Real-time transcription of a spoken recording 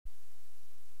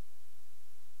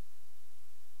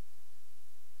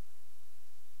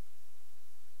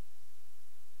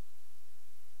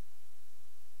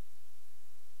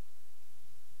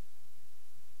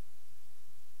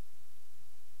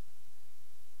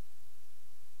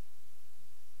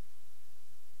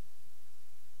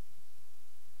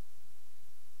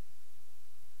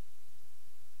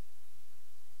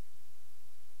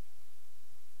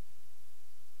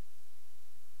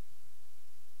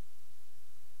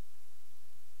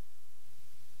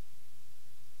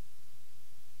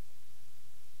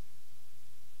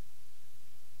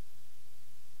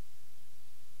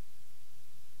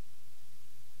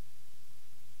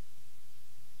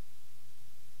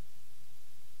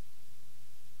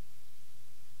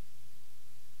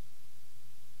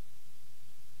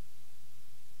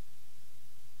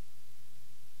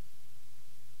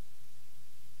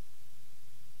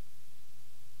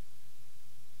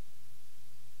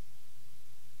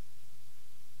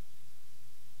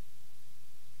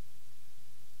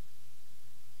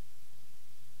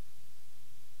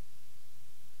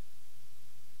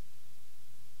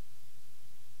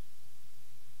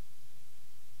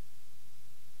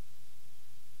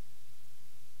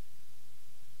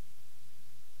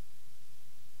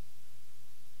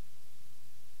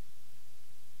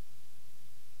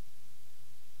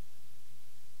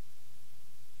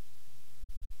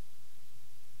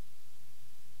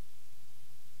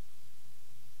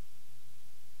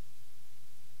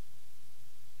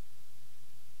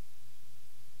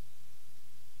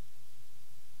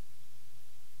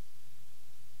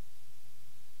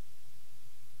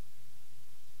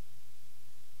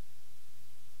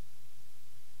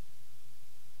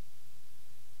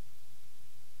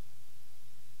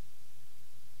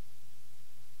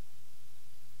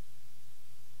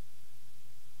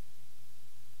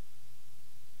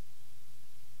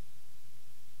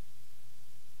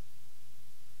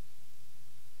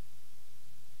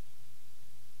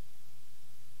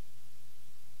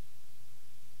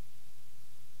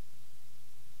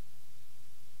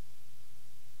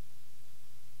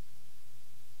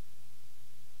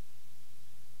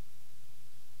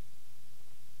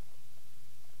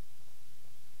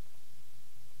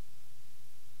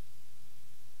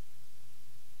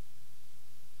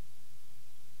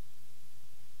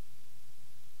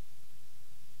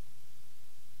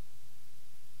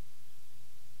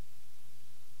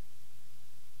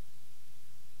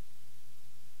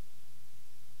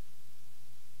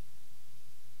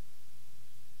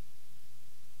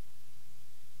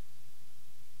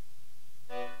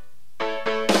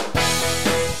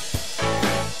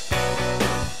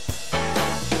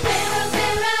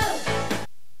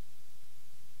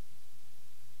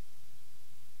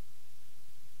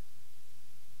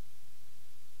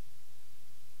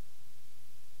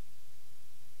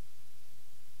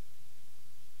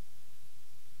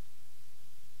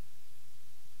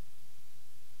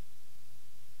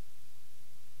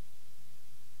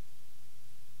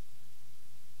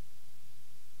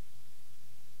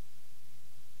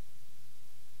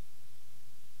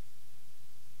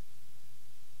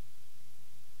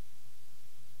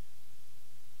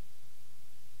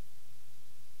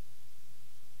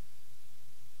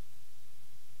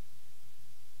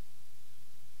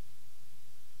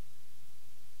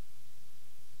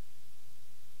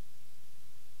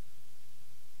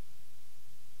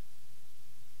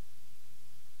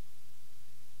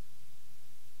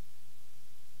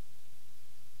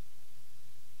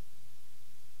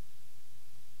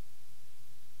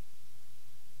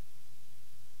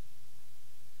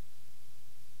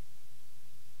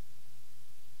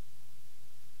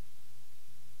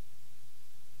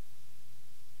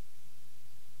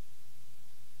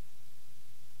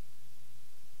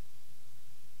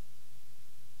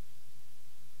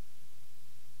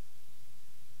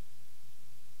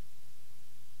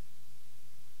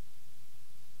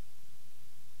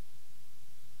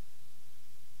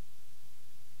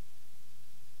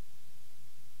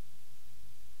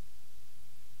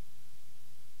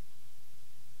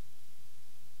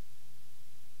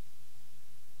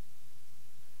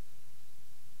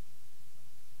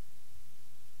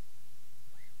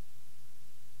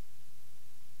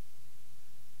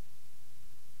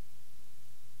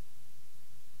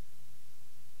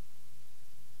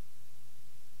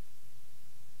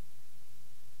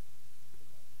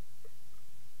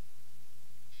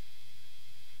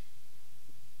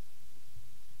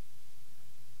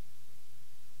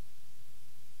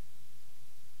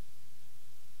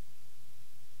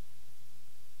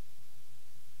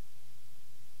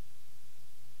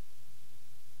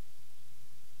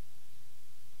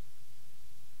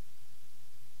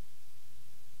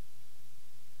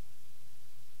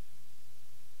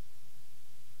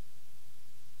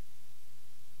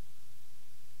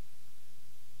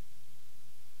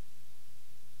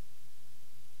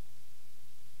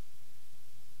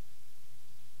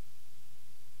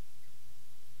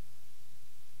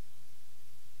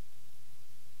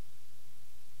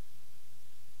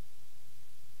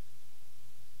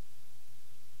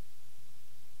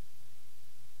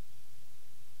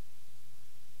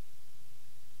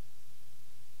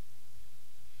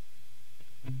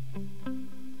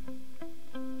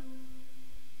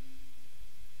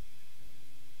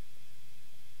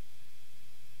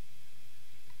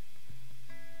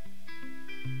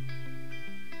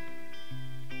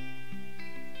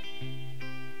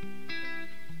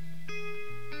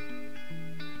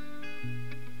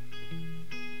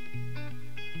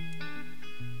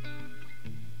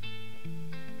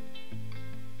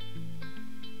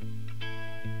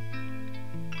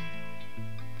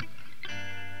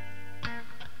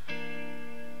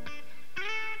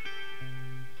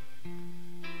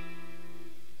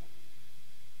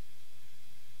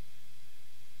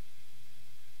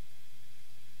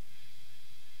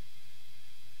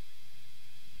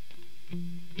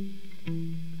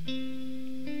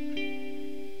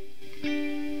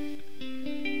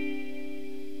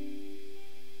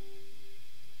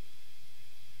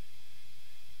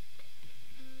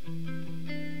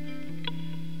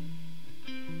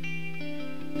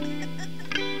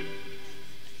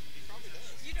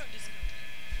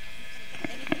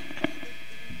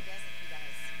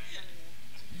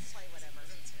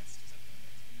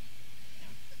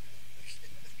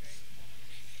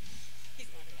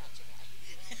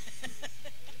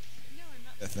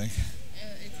think.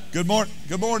 Good morning.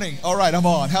 Good morning. All right, I'm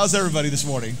on. How's everybody this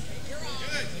morning?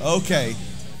 Okay.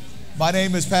 My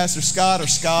name is Pastor Scott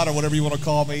or whatever you want to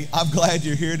call me. I'm glad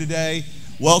you're here today.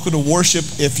 Welcome to worship.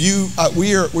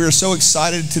 We are so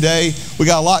excited today. We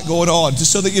got a lot going on.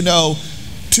 Just so that you know,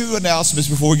 2 announcements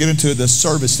before we get into the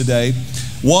service today.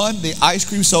 One, the ice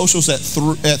cream socials at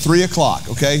 3 o'clock,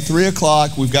 okay? 3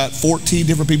 o'clock, we've got 14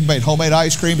 different people made homemade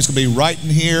ice cream. It's going to be right in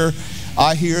here.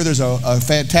 I hear there's a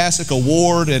fantastic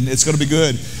award, and it's going to be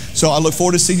good. So I look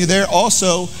forward to seeing you there.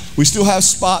 Also, we still have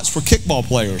spots for kickball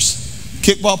players.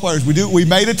 Kickball players, we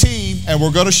made a team, and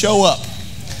we're going to show up.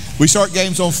 We start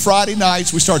games on Friday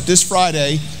nights. We start this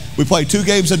Friday. We play 2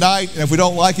 games a night, and if we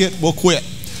don't like it, we'll quit.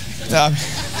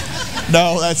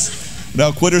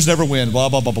 No, quitters never win, blah,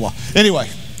 blah, blah, blah. Anyway,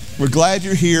 we're glad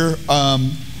you're here.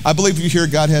 I believe you're here.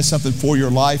 God has something for your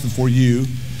life and for you.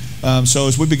 So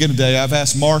as we begin today, I've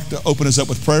asked Mark to open us up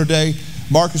with prayer today.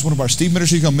 Mark is one of our Steve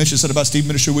Ministry. He's going to mention something about Steve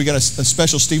Ministry. We got a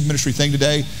special Steve Ministry thing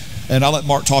today, and I'll let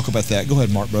Mark talk about that. Go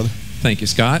ahead, Mark, brother. Thank you,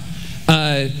 Scott.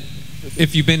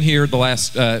 If you've been here the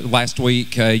last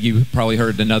week, you probably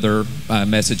heard another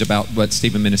message about what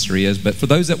Stephen Ministry is. But for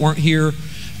those that weren't here,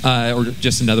 or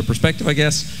just another perspective, I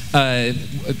guess,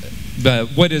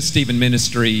 what is Stephen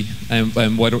Ministry,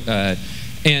 and what?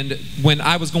 And when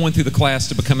I was going through the class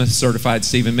to become a certified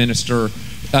Stephen Minister,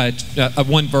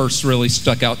 one verse really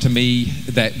stuck out to me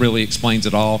that really explains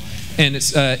it all. And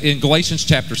it's in Galatians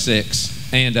chapter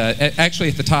 6. And actually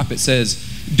at the top it says,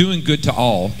 "Doing good to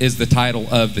all" is the title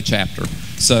of the chapter.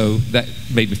 So that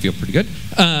made me feel pretty good.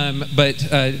 But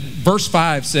verse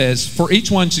 5 says, "For each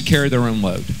one should carry their own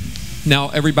load." Now,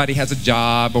 everybody has a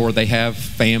job or they have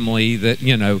family that,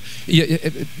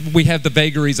 we have the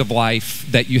vagaries of life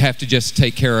that you have to just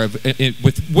take care of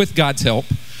with God's help,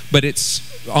 but it's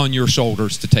on your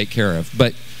shoulders to take care of.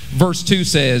 But verse 2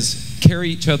 says,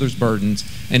 "Carry each other's burdens,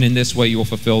 and in this way you will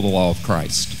fulfill the law of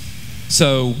Christ."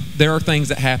 So there are things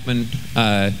that happen,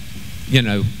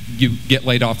 you get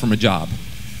laid off from a job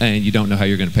and you don't know how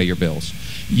you're going to pay your bills.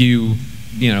 You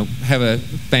have a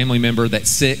family member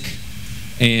that's sick,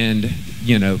 and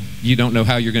you don't know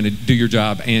how you're going to do your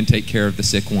job and take care of the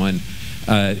sick one.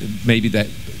 Maybe that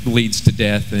leads to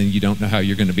death, and you don't know how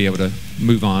you're going to be able to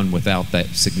move on without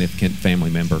that significant family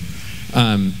member.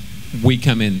 We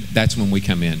come in. That's when we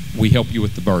come in. We help you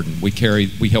with the burden. We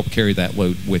help carry that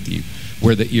load with you.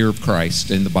 We're the ear of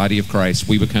Christ. In the body of Christ,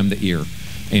 we become the ear,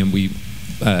 and we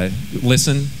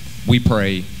listen. We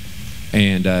pray,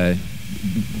 and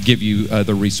give you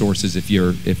the resources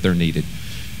if they're needed.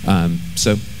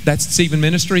 So that's Stephen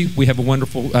Ministry. We have a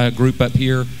wonderful group up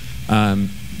here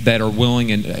that are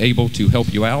willing and able to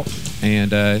help you out.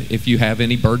 And if you have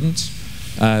any burdens,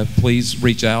 please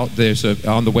reach out. There's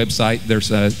on the website, there's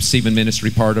a Stephen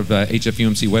Ministry part of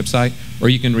HFUMC website, or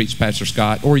you can reach Pastor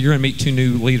Scott, or you're going to meet 2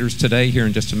 new leaders today here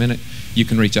in just a minute. You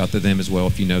can reach out to them as well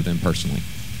if you know them personally.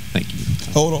 Thank you.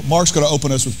 Hold on. Mark's going to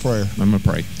open us with prayer. I'm going to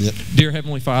pray. Yep. Dear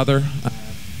Heavenly Father,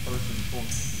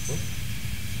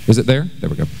 is it there? There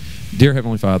we go. Dear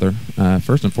Heavenly Father,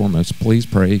 first and foremost, please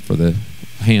pray for the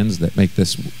hands that make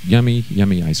this yummy,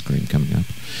 yummy ice cream coming up,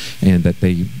 and that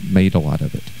they made a lot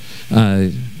of it.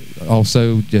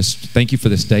 Also, just thank you for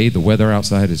this day. The weather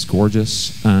outside is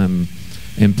gorgeous.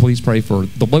 And please pray for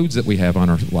the loads that we have on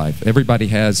our life. Everybody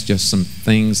has just some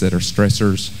things that are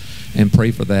stressors, and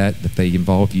pray for that they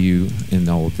involve you in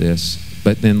all of this.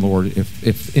 But then, Lord,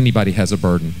 if anybody has a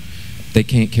burden, they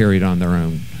can't carry it on their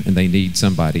own, and they need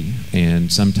somebody.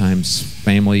 And sometimes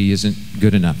family isn't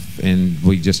good enough, and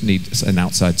we just need an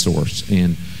outside source,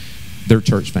 and their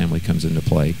church family comes into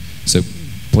play. So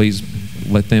please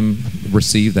let them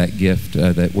receive that gift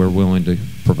that we're willing to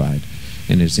provide.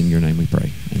 And it's in your name we pray.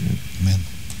 Amen. Amen.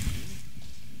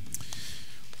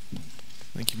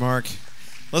 Thank you, Mark.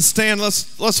 Let's stand,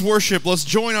 let's worship, let's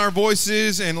join our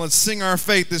voices, and let's sing our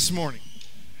faith this morning.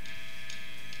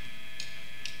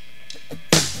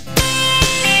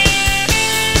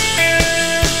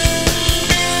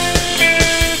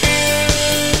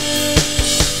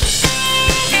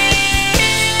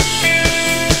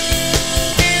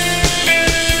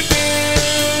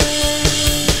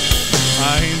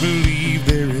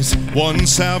 One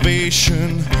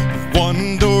salvation,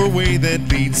 one doorway that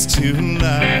leads to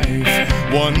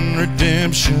life, one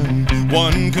redemption,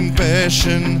 one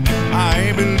confession.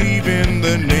 I believe in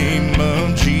the name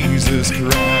of Jesus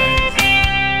Christ.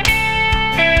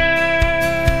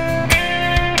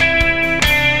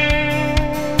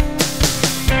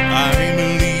 I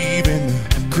believe in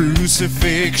the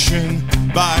crucifixion.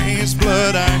 By His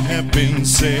blood I have been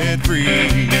set free.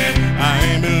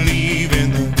 I believe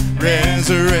in the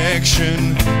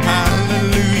resurrection.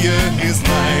 Hallelujah, His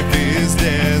life is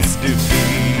dead.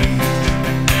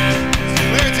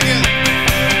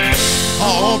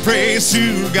 praise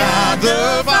to God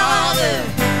the Father.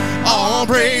 All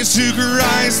praise to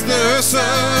Christ the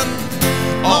Son.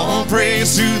 All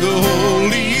praise to the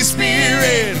Holy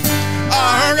Spirit.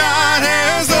 Our God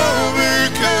has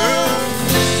overcome.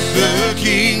 The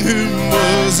King who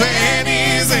was and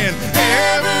is and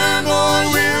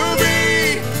evermore will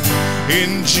be.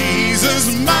 In Jesus'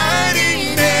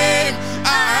 mighty name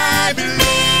I believe.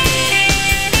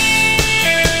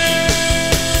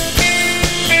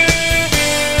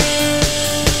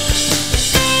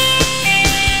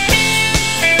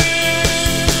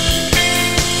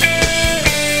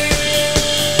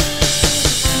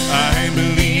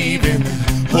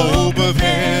 Of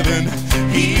heaven,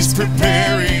 He's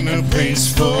preparing a place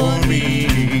for me,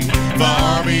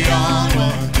 far beyond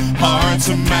what hearts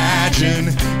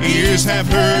imagine, ears have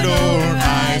heard or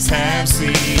eyes have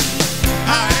seen.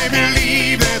 I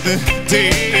believe that the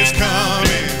day is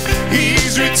coming,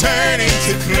 He's returning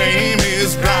to claim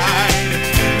His bride.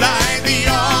 Light the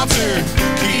altar,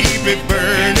 keep it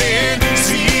burning,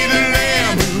 see the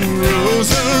Lamb who rose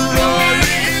a roaring.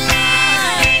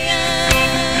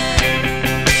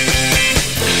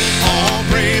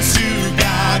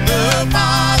 The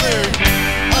Father,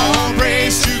 all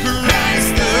praise to Christ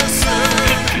the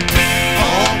Son,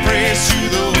 all praise to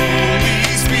the Holy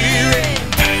Spirit.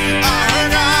 Our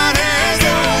God has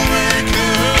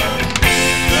overcome.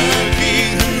 The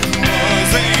King who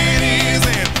was and is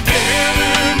and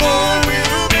evermore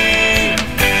will be.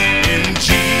 In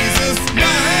Jesus'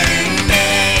 mighty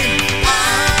name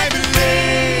I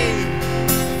believe.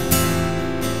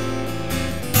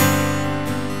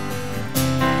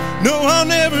 No, I'll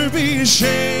never be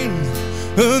ashamed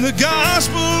of the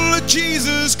gospel of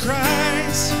Jesus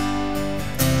Christ.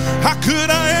 How could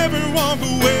I ever walk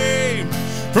away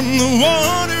from the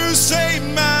one who saved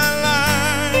my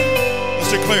life?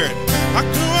 Let's declare it. How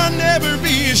could I never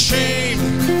be ashamed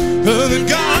of the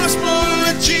gospel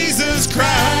of Jesus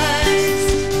Christ?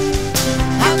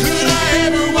 How could I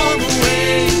ever walk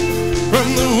away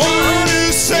from the one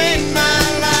who saved my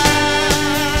life?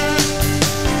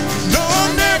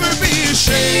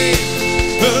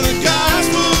 Of the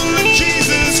gospel of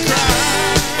Jesus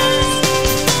Christ.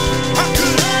 How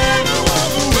could I ever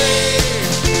walk away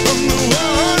from the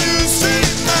one who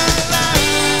saved my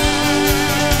life?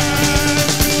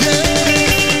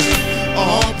 Yeah.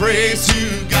 All praise to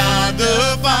God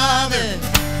the Father.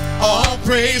 All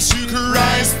praise to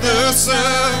Christ the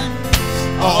Son.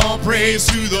 All praise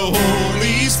to the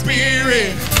Holy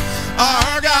Spirit.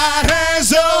 Our God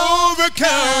has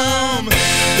overcome.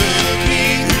 The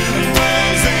King who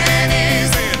was and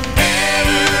is and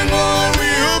evermore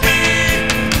will be.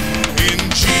 In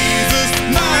Jesus'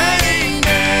 mighty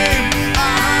name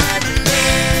I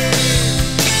believe.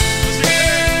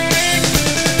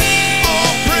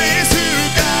 All praise to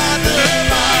God the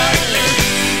Father.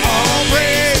 All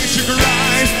praise to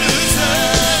Christ the Son.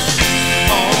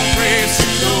 All praise to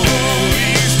the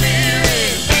Holy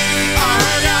Spirit.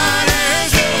 Our God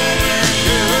has overcome.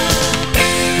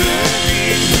 The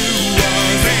King who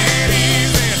was and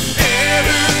is and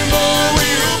evermore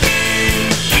will be.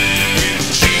 In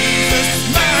Jesus'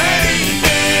 mighty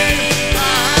name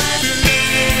I believe.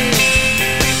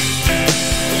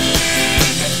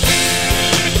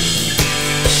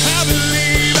 I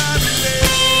believe, I believe.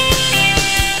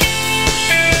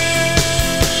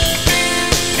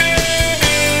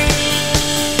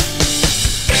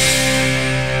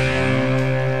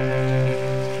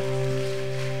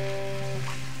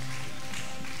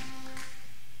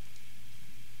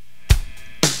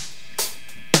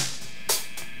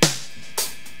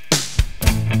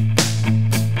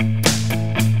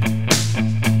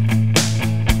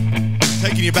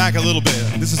 Taking you back a little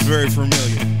bit. This is very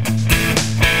familiar.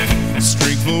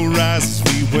 Strength will rise as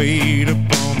we wait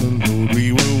upon the Lord.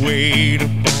 We will wait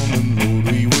upon the Lord.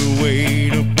 We will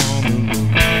wait upon the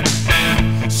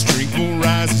Lord. Strength will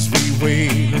rise as we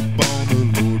wait upon the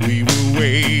Lord. We will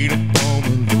wait upon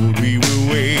the Lord. We will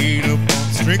wait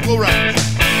upon. Strength will rise.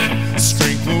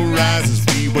 Strength will rise as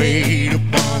we wait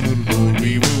upon the Lord.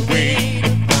 We will wait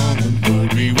upon the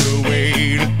Lord. We will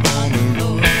wait upon the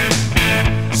Lord.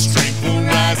 Strength will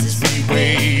rise as we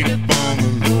wait upon the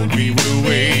Lord. We will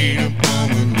wait upon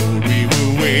the Lord. We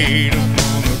will wait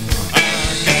upon the Lord.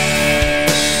 Our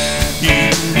God.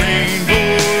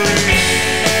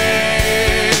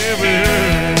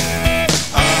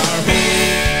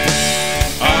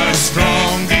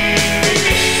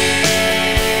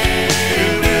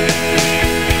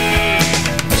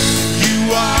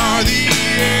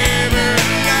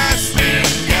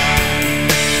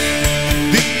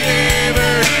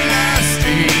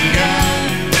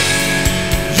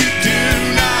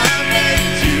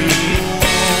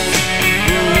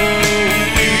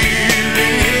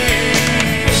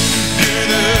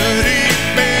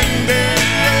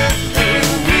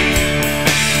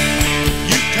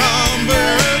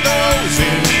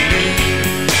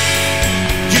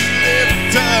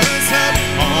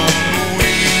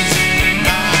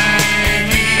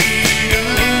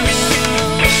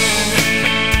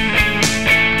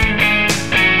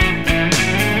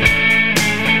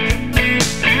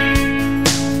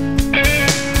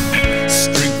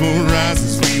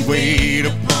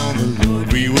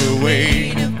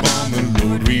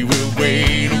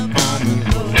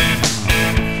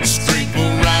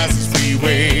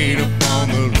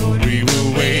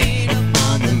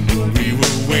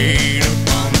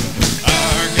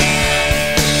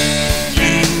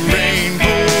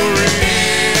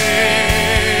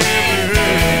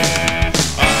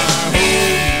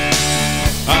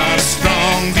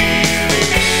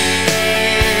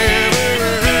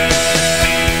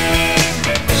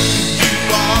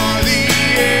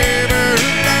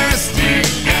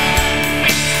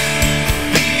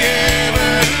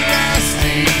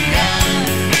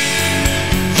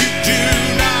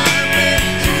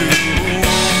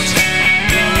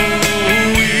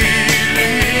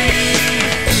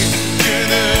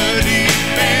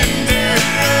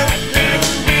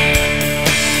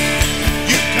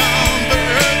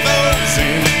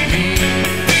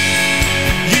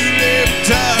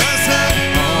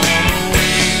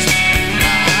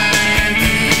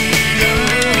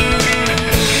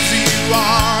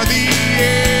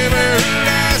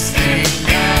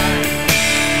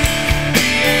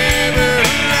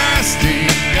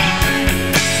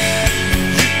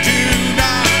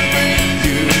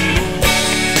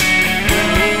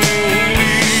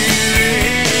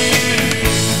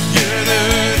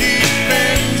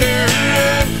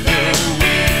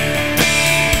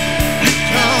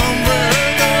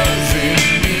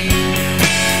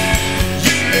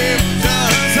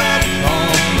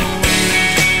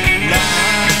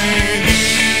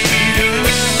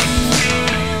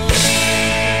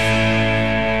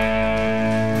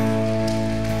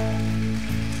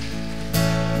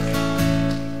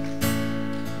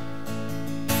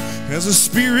 As the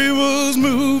Spirit was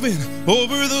moving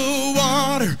over the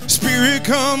water, Spirit,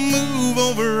 come move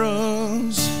over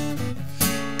us.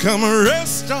 Come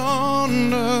rest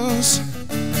on us.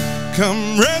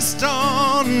 Come rest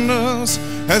on us.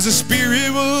 As the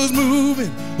Spirit was moving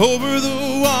over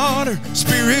the water,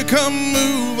 Spirit, come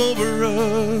move over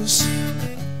us.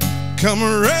 Come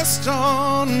rest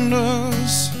on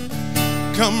us.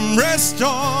 Come rest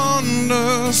on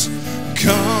us.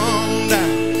 Come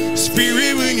down.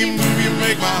 Spirit, when you move, you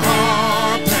make my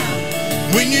heart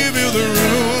pound. When you fill the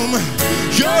room,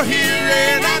 you're here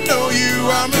and I know you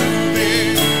are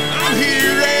moving. I'm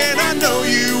here and I know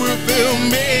you will fill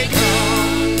me.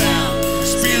 Come down.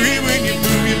 Spirit, when you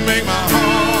move, you make my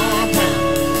heart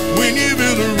pound. When you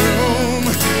fill the room,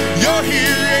 you're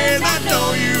here and I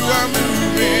know you are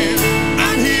moving.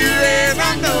 I'm here and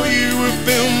I know you will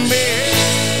fill me.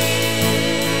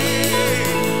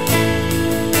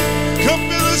 Come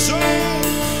fill us all.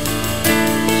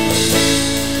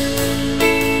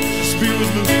 The Spirit was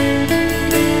moving.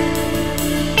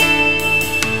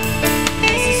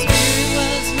 As the Spirit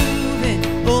was moving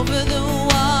over the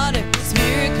water,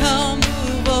 Spirit, come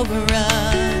move over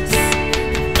us.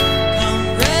 Come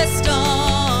rest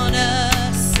on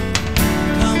us.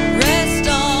 Come rest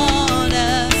on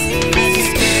us. As the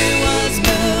Spirit was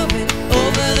moving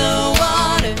over the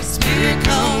water, Spirit,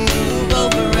 come move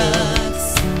over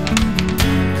us.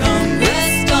 Come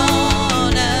rest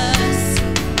on us.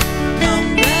 Come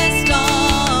rest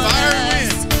on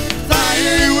us.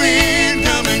 Fire wind,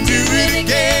 come and do it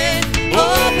again.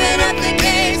 Open up the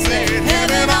gates, let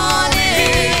heaven on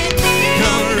in.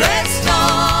 Come rest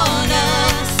on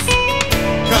us.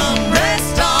 Come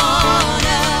rest on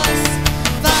us.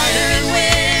 Fire and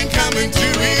wind, come and do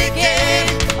it again.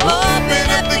 Open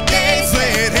up the gates,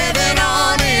 let heaven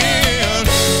on in.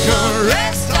 Come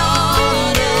rest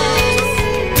on us.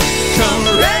 Come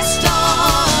rest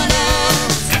on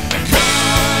us.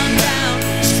 Come down.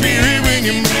 Spirit, when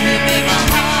you move, you make my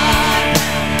heart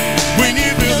pound. When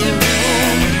you fill the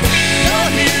room, you're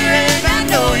here and I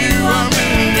know you are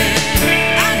moving.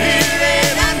 I'm here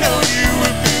and I know you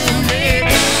will fill me.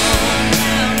 Come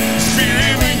down.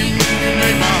 Spirit, when you move, you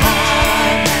make my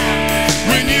heart pound.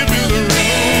 When you fill the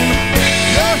room,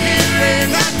 you're here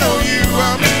and I know you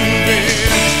are moving.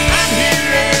 I'm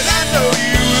here and I know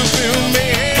you will fill me.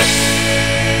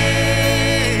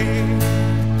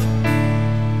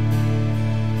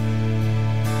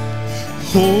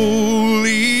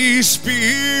 Holy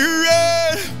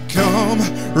Spirit, come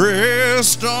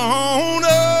rest on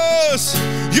us.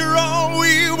 You're all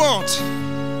we want.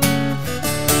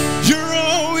 You're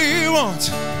all we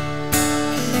want.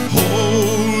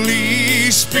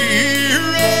 Holy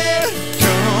Spirit,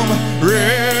 come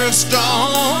rest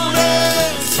on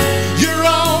us. You're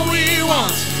all we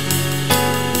want.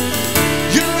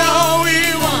 You're all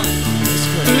we want.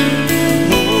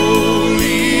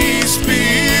 Holy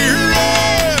Spirit,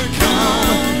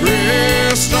 come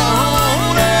rest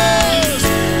on us.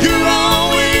 You're all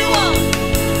we want.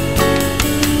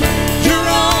 You're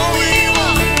all we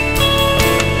want.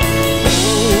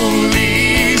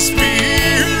 Holy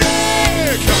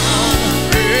Spirit, come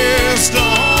rest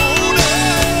on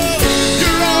us.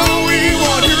 You're all we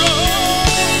want.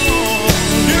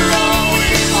 You're all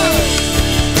we want.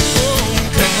 Oh,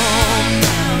 come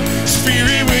down.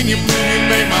 Spirit, when you move, you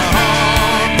make my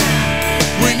heart pound.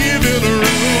 When you fill the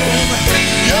room,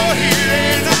 you're here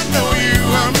and I know you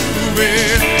are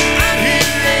moving. I'm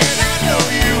here and I know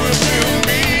you will fill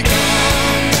me.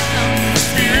 Come down.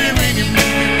 Spirit, when you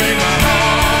move, you make my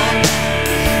heart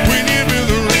pound. When you fill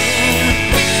the room,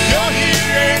 you're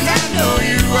here and I know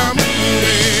you are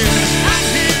moving. I'm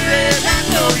here and I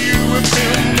know you will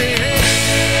fill me.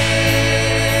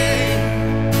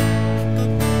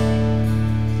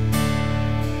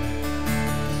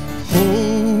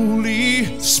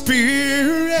 Holy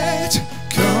Spirit,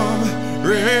 come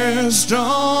rest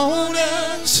on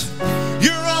us.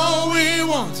 You're all we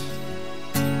want.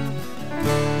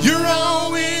 You're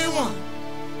all we want.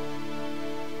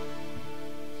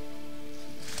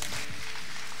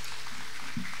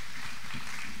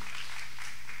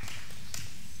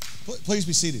 Please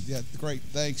be seated. Yeah, great.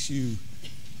 Thanks you.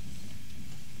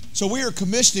 So we are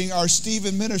commissioning our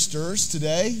Stephen ministers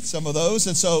today, some of those.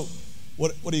 And so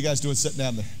what are you guys doing sitting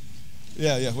down there?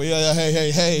 Yeah.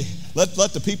 Hey. Let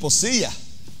the people see you.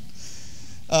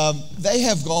 They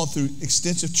have gone through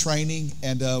extensive training,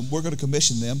 and we're going to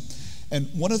commission them. And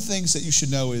one of the things that you should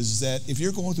know is that if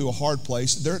you're going through a hard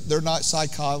place, they're not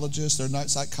psychologists, they're not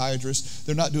psychiatrists,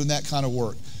 they're not doing that kind of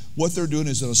work. What they're doing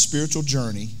is on a spiritual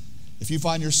journey, if you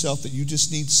find yourself that you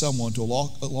just need someone to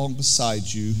walk along beside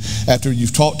you after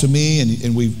you've talked to me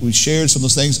and we shared some of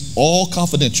those things, all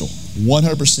confidential,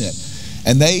 100%.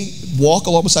 And they walk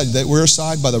along beside you. We're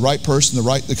assigned by the right person,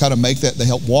 they kind of make that, they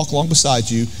help walk along beside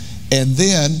you. And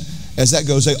then, as that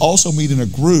goes, they also meet in a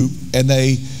group, and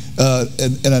they,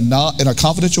 in a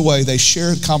confidential way, they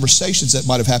share conversations that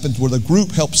might have happened where the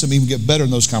group helps them even get better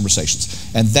in those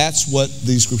conversations. And that's what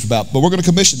these groups are about. But we're going to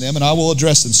commission them, and I will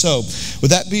address them. So, with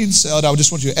that being said, I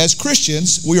just want you, as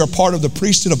Christians, we are part of the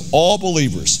priesthood of all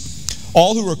believers,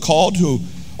 all who are called to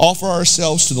offer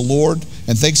ourselves to the Lord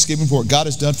and thanksgiving for what God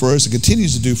has done for us and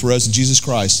continues to do for us in Jesus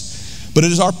Christ. But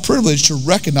it is our privilege to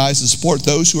recognize and support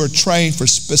those who are trained for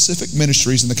specific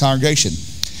ministries in the congregation,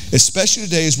 especially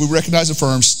today as we recognize and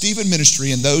affirm Stephen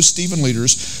Ministry and those Stephen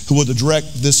leaders who will direct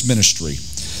this ministry.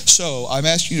 So I'm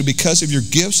asking you, because of your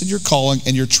gifts and your calling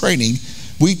and your training,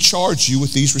 we charge you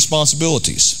with these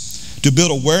responsibilities: to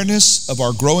build awareness of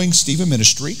our growing Stephen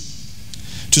Ministry,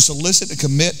 to solicit and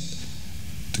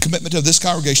the commitment of this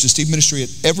congregation to Stephen Ministry at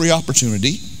every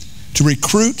opportunity, to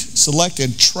recruit, select,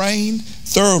 and train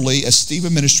thoroughly as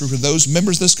Stephen Ministry for those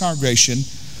members of this congregation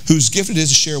whose gift it is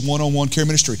to share one-on-one care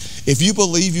ministry. If you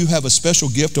believe you have a special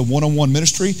gift of one-on-one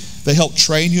ministry, they help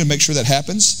train you and make sure that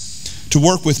happens. To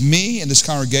work with me and this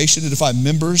congregation to define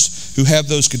members who have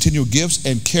those continual gifts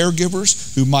and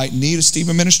caregivers who might need a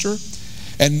Stephen minister.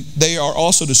 And they are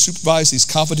also to supervise these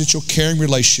confidential caring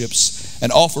relationships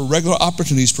and offer regular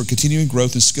opportunities for continuing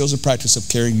growth and skills and practice of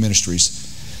caring ministries.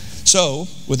 So,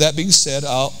 with that being said,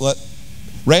 I'll let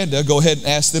Randa go ahead and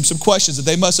ask them some questions that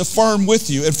they must affirm with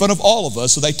you in front of all of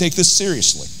us so they take this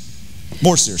seriously.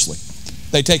 More seriously.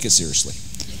 They take it seriously.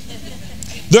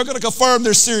 They're going to confirm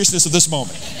their seriousness of this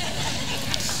moment.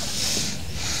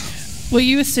 Will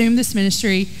you assume this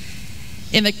ministry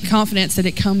in the confidence that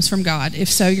it comes from God? If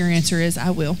so, your answer is,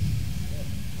 I will.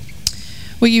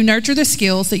 Will you nurture the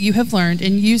skills that you have learned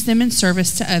and use them in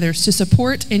service to others to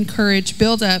support, encourage,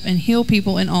 build up, and heal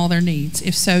people in all their needs?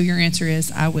 If so, your answer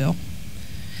is, I will.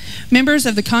 Members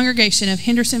of the congregation of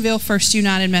Hendersonville First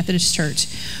United Methodist Church,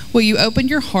 will you open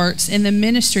your hearts in the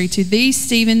ministry to these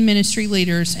Stephen Ministry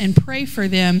leaders and pray for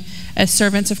them as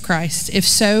servants of Christ? If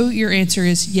so, your answer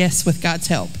is yes, with God's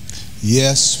help.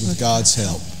 Yes, with God's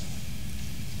help.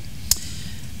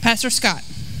 Pastor Scott,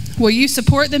 will you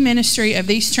support the ministry of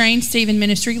these trained Stephen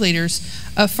Ministry leaders,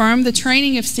 affirm the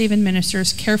training of Stephen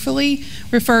ministers, carefully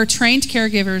refer trained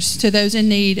caregivers to those in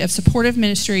need of supportive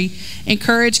ministry,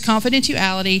 encourage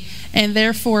confidentiality, and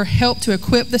therefore help to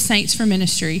equip the saints for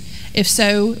ministry? If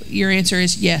so, your answer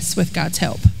is yes, with God's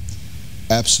help.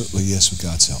 Absolutely yes, with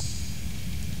God's help.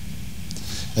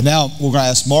 And now we're going to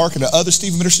ask Mark and the other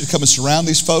Stephen ministers to come and surround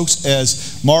these folks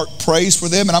as Mark prays for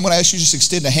them. And I'm going to ask you to just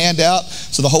extend a hand out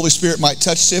so the Holy Spirit might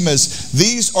touch them, as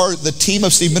these are the team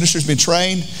of Stephen ministers being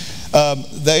trained.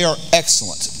 They are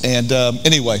excellent. And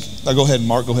anyway, I'll go ahead,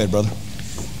 Mark. Go ahead, brother.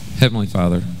 Heavenly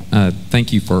Father,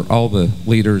 thank you for all the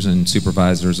leaders and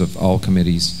supervisors of all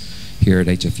committees here at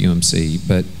HFUMC.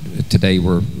 But today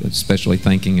we're especially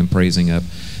thanking and praising up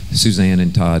Suzanne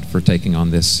and Todd for taking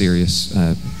on this serious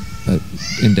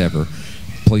endeavor.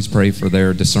 Please pray for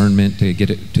their discernment to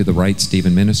get it to the right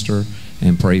Stephen minister,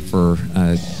 and pray for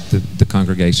the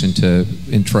congregation to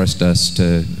entrust us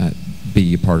to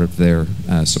be a part of their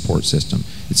support system.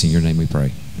 It's in your name we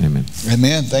pray. Amen.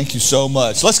 Amen. Thank you so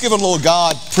much. Let's give a little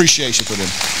God appreciation for them.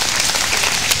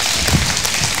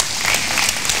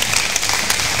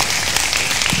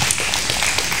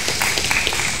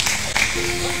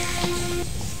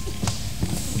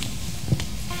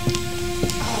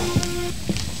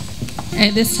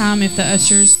 At this time, if the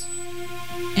ushers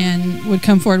would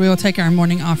come forward, we will take our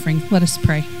morning offering. Let us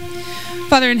pray.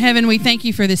 Father in heaven, we thank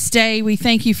you for this day. We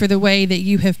thank you for the way that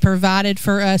you have provided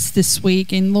for us this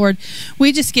week. And Lord,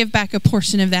 we just give back a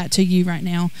portion of that to you right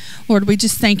now. Lord, we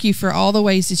just thank you for all the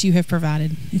ways that you have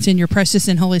provided. It's in your precious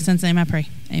and holy Son's name I pray.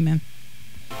 Amen.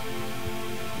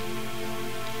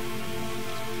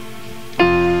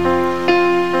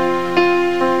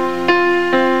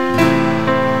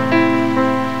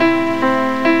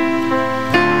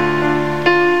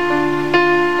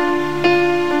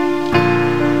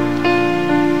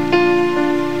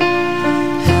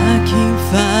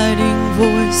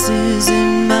 Voices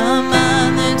in my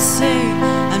mind that say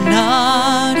I'm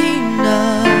not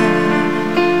enough.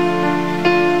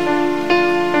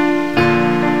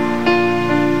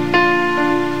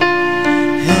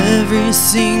 Every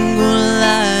single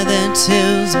lie that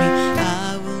tells me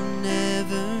I will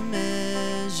never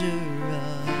measure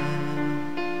up.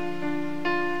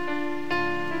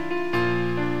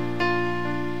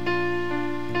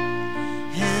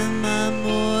 Am I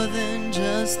more than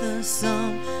just the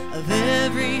sum of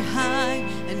every high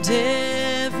and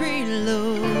every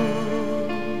low.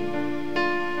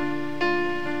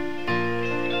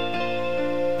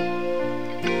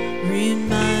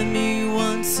 Remind me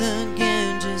once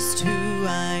again just who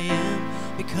I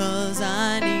am, because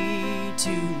I need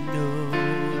to know.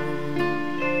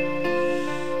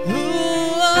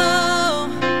 Ooh,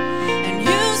 and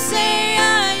you say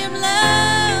I am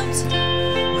loved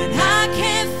when I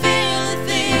can't feel a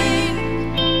thing,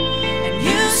 and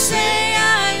you say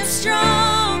I am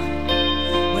strong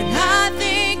when I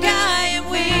think I am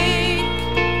weak,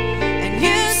 and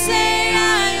you say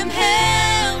I am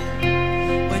held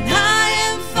when I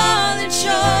am falling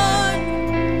short,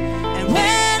 and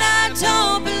when I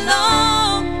don't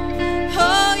belong,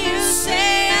 oh, you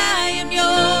say I am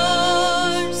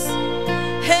yours,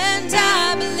 and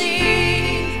I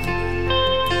believe,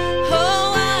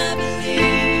 oh, I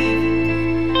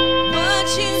believe what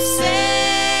you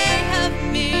say of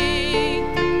me.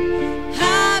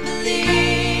 I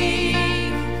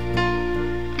believe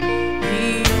the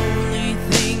only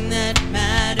thing that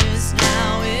matters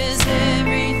now is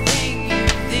everything you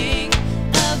think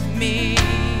of me.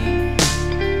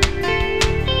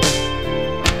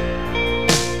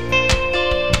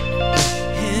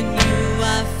 In you I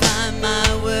find my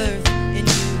worth, in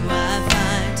you I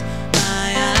find my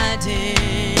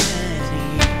identity.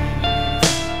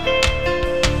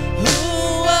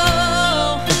 Ooh,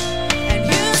 oh, and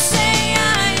you say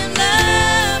I am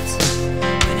loved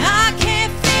when I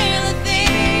can't feel a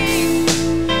thing,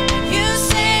 and you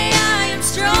say I am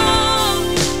strong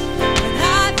when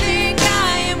I think I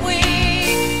am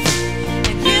weak,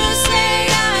 and you say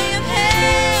I am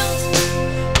held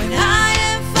when I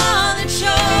am falling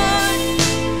short,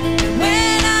 and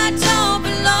when I don't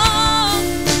belong,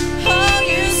 oh,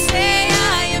 you say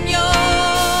I am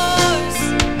yours,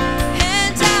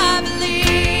 and I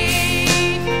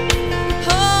believe,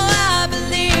 oh, I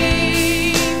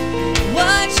believe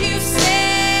what you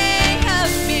say of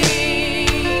me.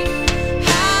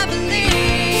 I believe.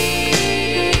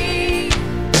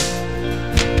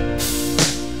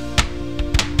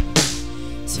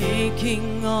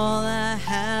 Taking all I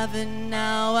have and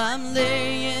now I'm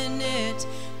laying it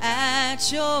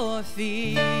at your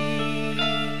feet.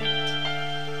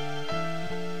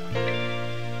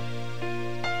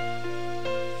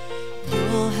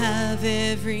 You'll have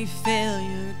every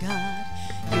failure, God.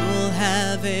 You'll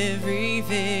have every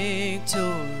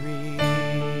victory.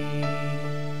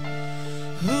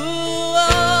 Ooh,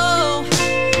 oh,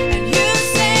 and you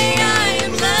say I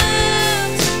am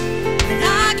loved and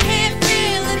I can't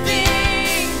feel a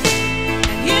thing,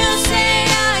 and you say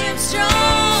I am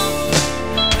strong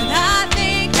when I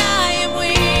think I am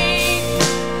weak,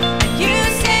 and you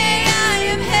say I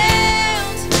am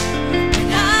held when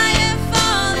I am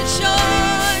falling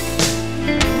short,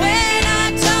 and when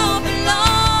I don't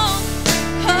belong,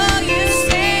 oh, you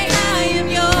say I am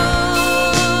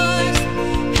yours,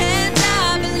 and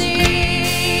I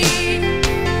believe,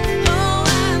 oh,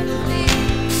 I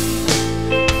believe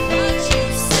what you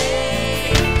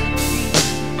say to me.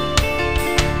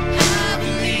 I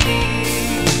believe,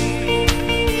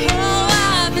 oh,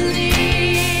 I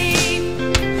believe,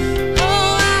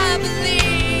 oh, I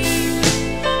believe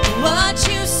what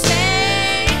you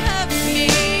say of me.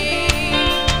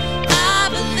 I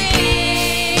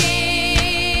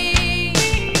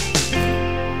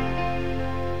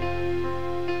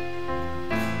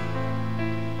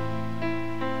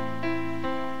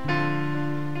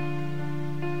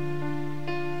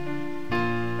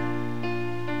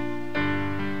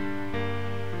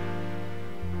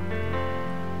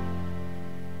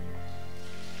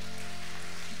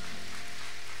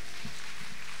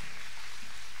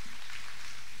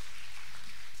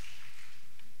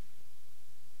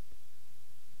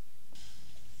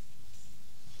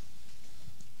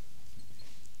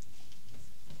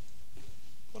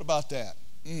What about that?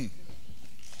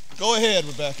 Go ahead,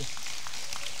 Rebecca.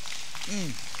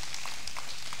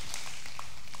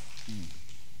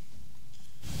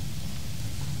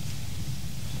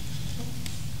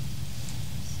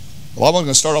 Well, I'm not going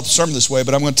to start off the sermon this way,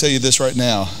 but I'm going to tell you this right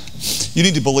now. You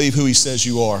need to believe who he says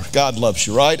you are. God loves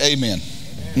you, right? Amen.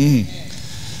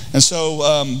 And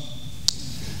so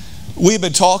we've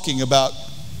been talking about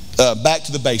back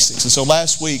to the basics. And so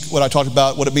last week, when I talked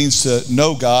about what it means to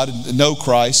know God and know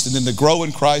Christ, and then to grow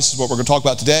in Christ is what we're going to talk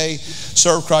about today,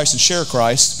 serve Christ and share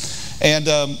Christ. And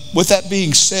with that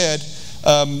being said,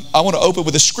 I want to open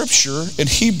with a scripture in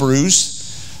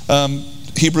Hebrews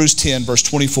 10, verse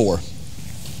 24.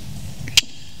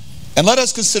 And let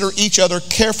us consider each other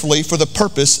carefully for the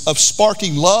purpose of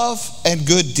sparking love and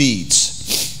good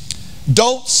deeds.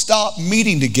 don't stop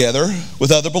meeting together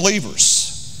with other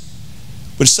believers,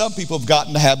 which some people have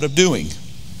gotten the habit of doing.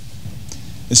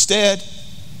 Instead,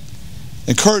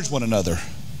 encourage one another,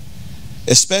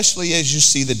 especially as you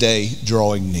see the day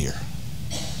drawing near.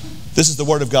 This is the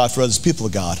word of God for us as people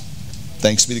of God.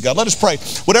 Thanks be to God. Let us pray.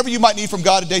 Whatever you might need from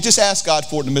God today, just ask God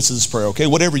for it in the midst of this prayer, okay?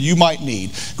 Whatever you might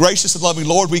need. Gracious and loving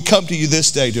Lord, we come to you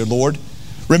this day, dear Lord,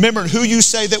 remembering who you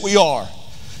say that we are.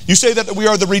 You say that we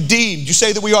are the redeemed. You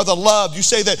say that we are the loved. You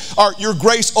say that your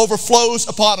grace overflows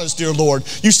upon us, dear Lord.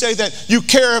 You say that you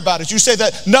care about us. You say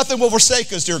that nothing will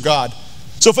forsake us, dear God.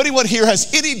 So if anyone here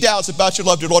has any doubts about your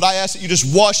love, dear Lord, I ask that you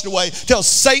just wash it away. Tell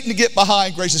Satan to get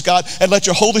behind, gracious God, and let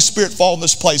your Holy Spirit fall in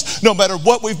this place. No matter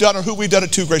what we've done or who we've done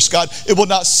it to, gracious God, it will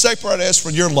not separate us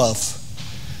from your love.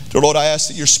 Dear Lord, I ask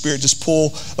that your Spirit just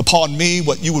pull upon me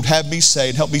what you would have me say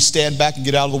and help me stand back and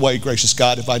get out of the way, gracious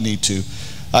God, if I need to.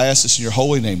 I ask this in your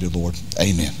holy name, dear Lord.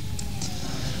 Amen.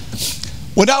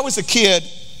 When I was a kid,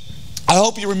 I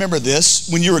hope you remember this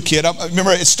when you were a kid. I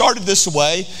remember it started this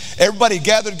way. Everybody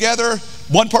gathered together.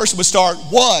 One person would start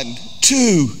 1,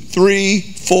 2, 3,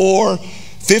 4,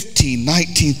 15,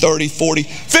 19, 30, 40,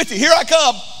 50. Here I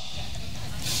come.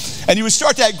 And you would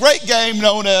start that great game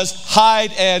known as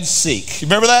hide and seek. You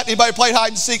remember that? Anybody played hide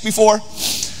and seek before?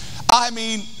 I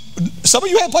mean, some of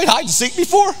you haven't played hide and seek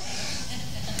before?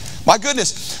 My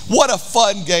goodness, what a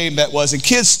fun game that was. And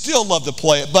kids still love to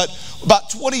play it. But about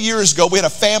 20 years ago, we had a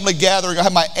family gathering. I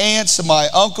had my aunts and my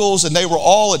uncles, and they were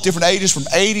all at different ages from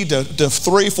 80 to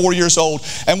 3, 4 years old.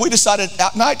 And we decided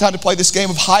at nighttime to play this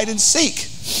game of hide and seek.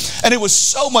 And it was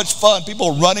so much fun.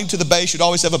 People running to the base. You'd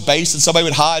always have a base, and somebody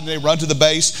would hide, and they'd run to the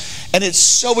base. And it's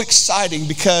so exciting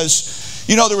because,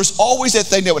 you know, there was always that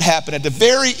thing that would happen at the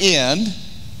very end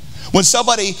when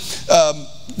somebody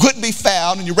couldn't be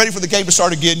found and you're ready for the game to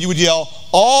start again. You would yell,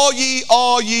 all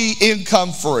ye,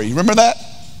 income free. Remember that?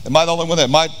 Am I the only one that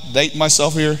might date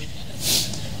myself here?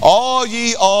 All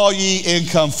ye,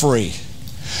 income free.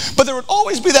 But there would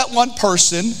always be that one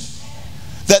person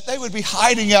that they would be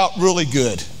hiding out really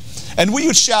good. And we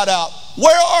would shout out,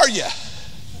 where are you?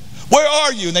 Where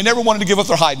are you? And they never wanted to give up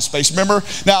their hiding space. Remember?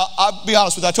 Now, I'll be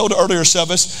honest with you. I told the earlier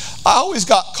service, I always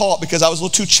got caught because I was a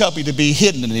little too chubby to be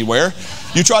hidden anywhere.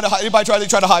 You try to hide, anybody try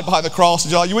to hide behind the cross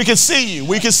and you're like, we can see you.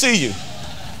 We can see you.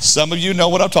 Some of you know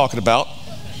what I'm talking about.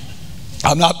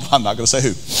 I'm not going to say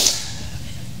who.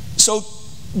 So,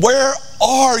 where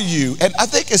are you? And I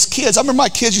think as kids, I remember my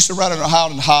kids used to run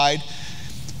around and hide.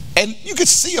 And you could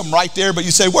see them right there, but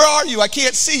you say, where are you? I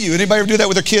can't see you. Anybody ever do that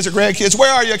with their kids or grandkids? Where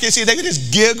are you? I can't see you. They can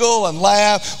just giggle and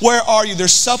laugh. Where are you?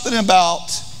 There's something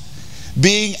about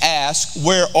being asked,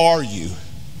 where are you?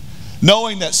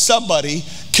 Knowing that somebody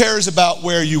cares about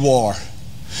where you are.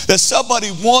 That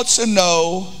somebody wants to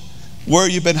know where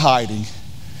you've been hiding.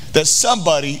 That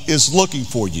somebody is looking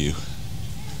for you.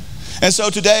 And so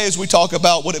today, as we talk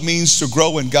about what it means to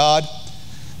grow in God,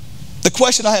 the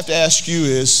question I have to ask you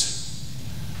is,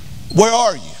 where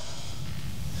are you?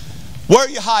 Where are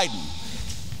you hiding?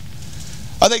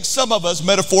 I think some of us,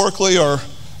 metaphorically or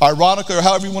ironically, or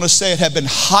however you want to say it, have been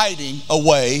hiding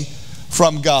away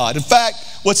from God. In fact,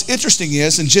 what's interesting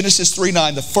is in Genesis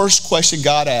 3:9, the first question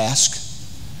God asked,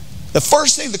 the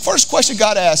first question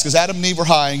God asked as Adam and Eve were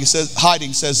hiding,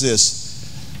 says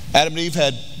this. Adam and Eve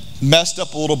had messed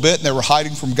up a little bit and they were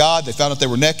hiding from God. They found out they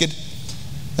were naked.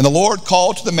 And the Lord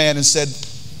called to the man and said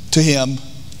to him,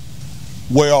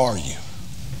 where are you?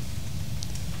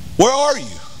 Where are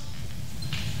you?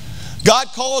 God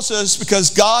calls us because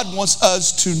God wants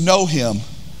us to know Him.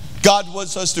 God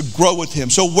wants us to grow with Him.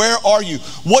 So where are you?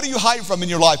 What are you hiding from in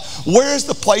your life? Where's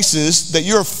the places that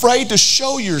you're afraid to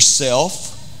show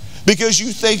yourself because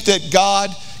you think that God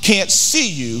can't see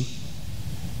you?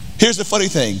 Here's the funny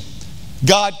thing.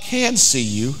 God can see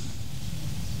you,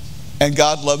 and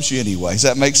God loves you anyway. Does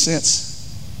that make sense?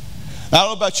 Now, I don't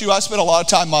know about you. I spent a lot of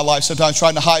time in my life sometimes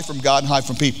trying to hide from God and hide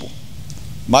from people.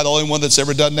 Am I the only one that's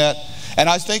ever done that? And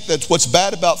I think that what's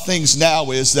bad about things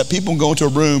now is that people can go into a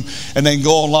room and they can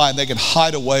go online. They can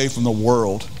hide away from the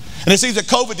world. And it seems that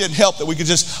COVID didn't help, that we could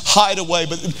just hide away.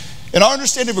 But in our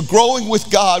understanding of growing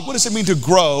with God, what does it mean to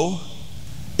grow?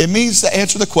 It means to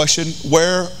answer the question,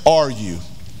 where are you?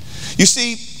 You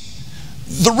see,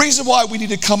 the reason why we need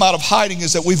to come out of hiding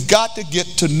is that we've got to get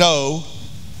to know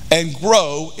and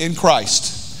grow in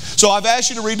Christ. So I've asked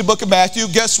you to read the book of Matthew.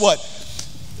 Guess what?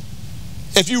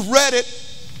 If you read it,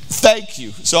 thank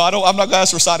you. So I'm not going to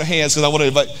ask for a sign of hands because I want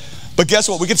to, but guess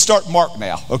what? We can start Mark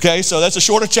now, okay? So that's a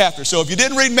shorter chapter. So if you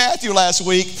didn't read Matthew last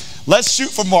week, let's shoot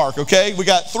for Mark, okay? We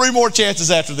got 3 more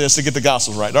chances after this to get the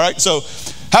Gospels right, all right? So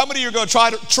how many of you are going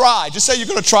to try? Just say you're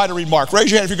going to try to read Mark. Raise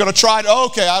your hand if you're going to try.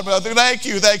 Okay, thank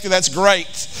you, that's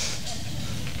great.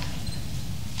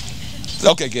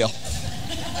 Okay, Gail.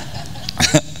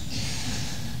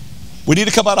 We need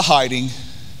to come out of hiding,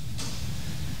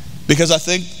 because I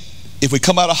think if we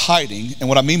come out of hiding, and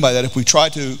what I mean by that, if we try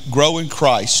to grow in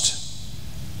Christ,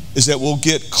 is that we'll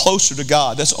get closer to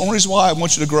God. That's the only reason why I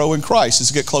want you to grow in Christ, is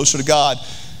to get closer to God,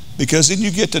 because then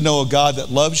you get to know a God that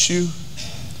loves you,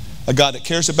 a God that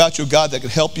cares about you, a God that can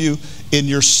help you in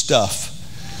your stuff.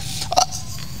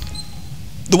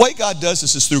 The way God does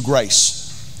this is through grace.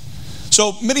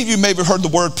 So many of you may have heard the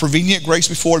word prevenient grace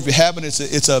before. If you haven't,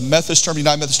 it's a Methodist term,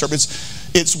 United Methodist term.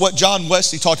 It's what John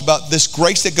Wesley talked about, this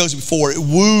grace that goes before. It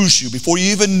woos you before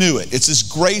you even knew it. It's this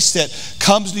grace that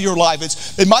comes into your life.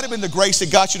 It might have been the grace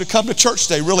that got you to come to church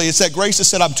today, really. It's that grace that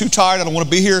said, I'm too tired, I don't want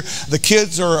to be here. The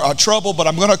kids are trouble, but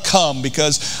I'm going to come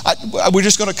because we're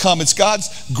just going to come. It's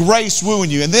God's grace wooing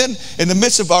you. And then in the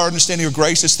midst of our understanding of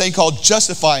grace, this thing called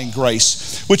justifying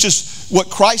grace, which is what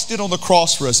Christ did on the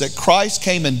cross for us, that Christ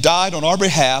came and died on our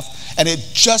behalf, and it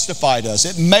justified us.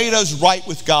 It made us right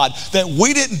with God, that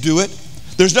we didn't do it.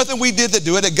 There's nothing we did that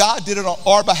do it, that God did it on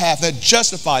our behalf, that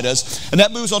justified us. And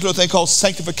that moves on to a thing called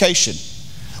sanctification,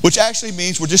 which actually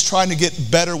means we're just trying to get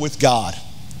better with God.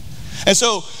 And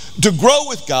so to grow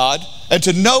with God and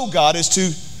to know God is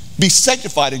to be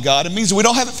sanctified in God. It means that we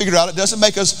don't have it figured out. It doesn't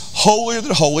make us holier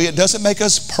than holy. It doesn't make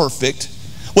us perfect.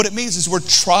 What it means is we're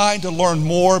trying to learn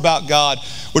more about God.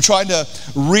 We're trying to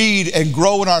read and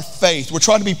grow in our faith. We're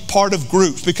trying to be part of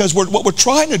groups, because what we're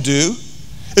trying to do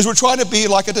is we're trying to be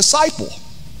like a disciple.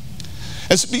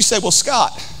 And so you say, well,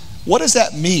 Scott, what does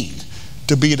that mean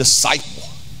to be a disciple?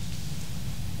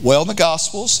 Well, in the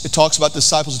Gospels, it talks about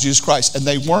disciples of Jesus Christ, and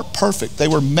they weren't perfect. They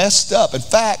were messed up. In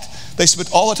fact, they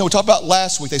spent all the time, we talked about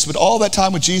last week, they spent all that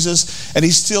time with Jesus, and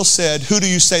he still said, who do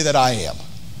you say that I am?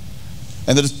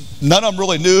 And none of them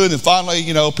really knew, and then finally,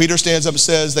 Peter stands up and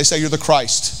says, they say you're the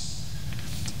Christ.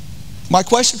 My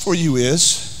question for you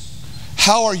is,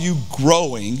 how are you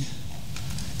growing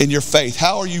in your faith?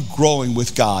 How are you growing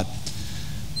with God?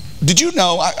 Did you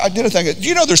know, I did a thing, do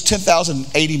you know there's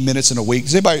 10,080 minutes in a week?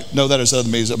 Does anybody know that as other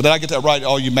means? But did I get that right,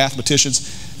 all you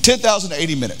mathematicians?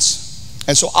 10,080 minutes.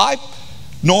 And so I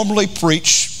normally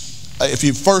preach, if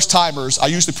you first timers, I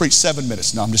usually preach 7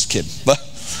 minutes. No, I'm just kidding. But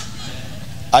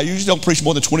I usually don't preach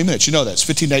more than 20 minutes. You know that. It's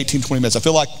 15 to 18, 20 minutes. I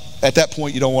feel like at that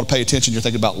point you don't want to pay attention. You're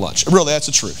thinking about lunch. Really, that's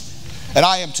the truth. And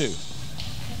I am too.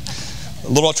 A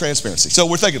little transparency. So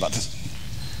we're thinking about this.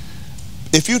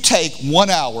 If you take 1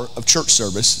 hour of church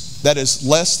service, that is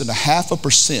less than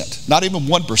 0.5%, not even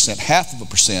 1%,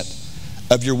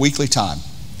 0.5% of your weekly time.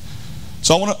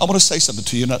 So I want to say something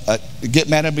to you. Get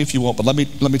mad at me if you want, but let me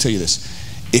tell you this.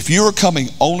 If you are coming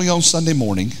only on Sunday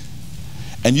morning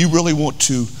and you really want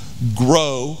to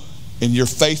grow in your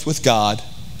faith with God,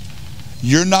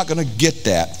 you're not going to get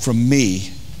that from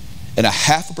me in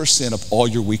 0.5% of all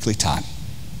your weekly time.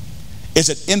 It's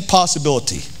an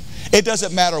impossibility. It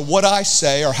doesn't matter what I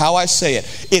say or how I say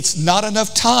it. It's not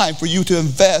enough time for you to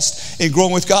invest in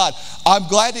growing with God. I'm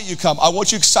glad that you come. I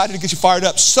want you excited to get you fired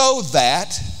up so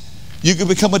that you can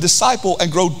become a disciple and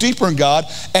grow deeper in God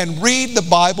and read the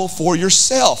Bible for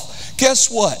yourself. Guess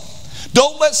what?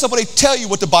 Don't let somebody tell you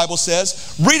what the Bible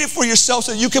says. Read it for yourself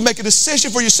so that you can make a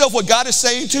decision for yourself what God is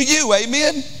saying to you.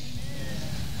 Amen?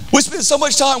 We spend so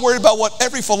much time worried about what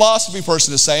every philosophy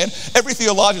person is saying, every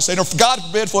theologian is saying, or God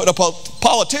forbid what a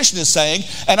politician is saying.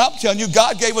 And I'm telling you,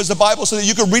 God gave us the Bible so that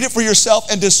you can read it for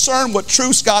yourself and discern what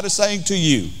truth God is saying to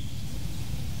you.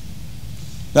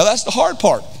 Now that's the hard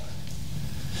part.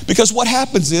 Because what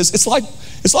happens is, it's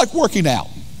like working out.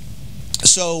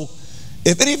 So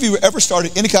if any of you ever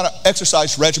started any kind of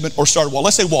exercise regimen or started, well,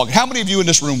 let's say walking. How many of you in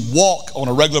this room walk on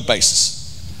a regular basis?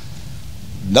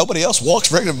 Nobody else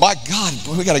walks regularly. My God,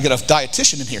 we got to get a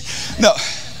dietitian in here. No.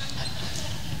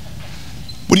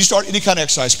 When you start any kind of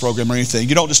exercise program or anything,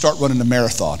 you don't just start running a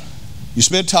marathon. You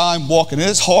spend time walking. And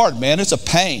it's hard, man. It's a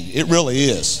pain. It really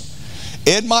is.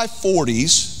 In my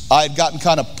 40s, I had gotten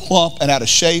kind of plump and out of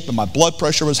shape, and my blood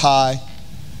pressure was high.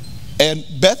 And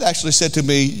Beth actually said to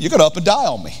me, you're going to up and die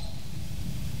on me.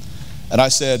 And I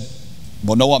said,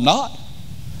 well, no, I'm not.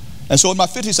 And so in my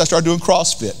 50s, I started doing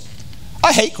CrossFit.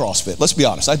 I hate CrossFit, let's be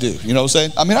honest, I do. You know what I'm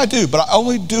saying? I mean, I do, but I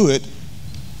only do it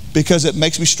because it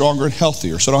makes me stronger and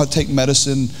healthier, so I don't have to take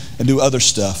medicine and do other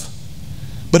stuff.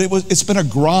 But it's been a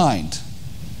grind.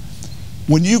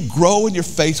 When you grow in your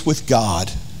faith with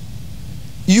God,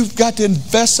 you've got to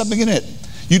invest something in it.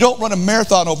 You don't run a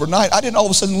marathon overnight. I didn't all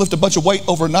of a sudden lift a bunch of weight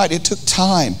overnight. It took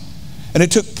time, and it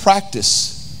took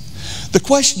practice. The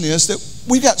question is that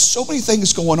we've got so many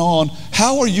things going on.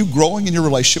 How are you growing in your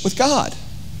relationship with God?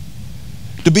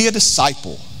 To be a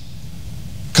disciple,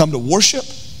 come to worship.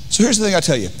 So here's the thing I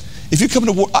tell you. If you come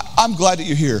to worship, I'm glad that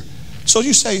you're here. So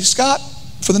you say, Scott,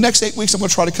 for the next 8 weeks, I'm going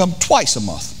to try to come twice a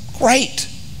month. Great.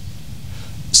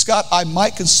 Scott, I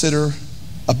might consider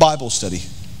a Bible study.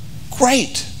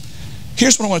 Great.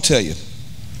 Here's what I want to tell you.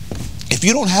 If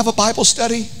you don't have a Bible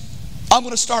study, I'm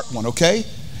going to start one, okay?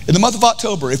 In the month of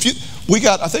October, I think we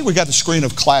got the screen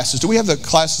of classes. Do we have the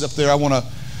classes up there?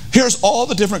 Here's all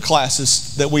the different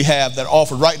classes that we have that are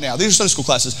offered right now. These are Sunday school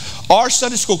classes. Our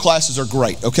Sunday school classes are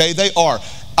great, okay? They are.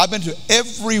 I've been to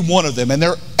every one of them, and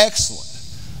they're excellent.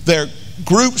 They're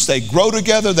groups. They grow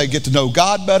together. They get to know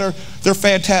God better. They're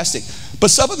fantastic. But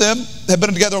some of them have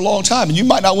been together a long time, and you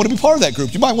might not want to be part of that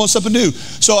group. You might want something new.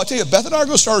 So I tell you, Beth and I are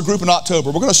going to start a group in October.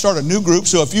 We're going to start a new group.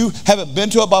 So if you haven't been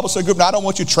to a Bible study group, and I don't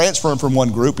want you transferring from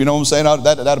one group, you know what I'm saying?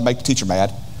 That'll make the teacher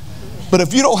mad. But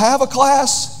if you don't have a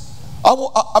class,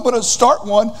 I'm going to start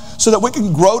one so that we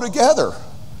can grow together,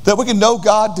 that we can know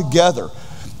God together.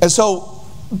 And so,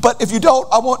 but if you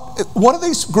don't, I want one of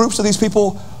these groups of these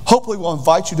people hopefully will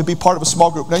invite you to be part of a small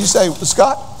group. Now you say,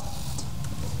 Scott,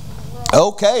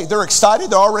 okay, they're excited.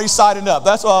 They're already signing up.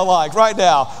 That's what I like right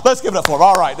now. Let's give it up for them.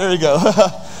 All right, there you go.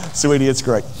 Sweetie, it's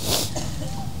great.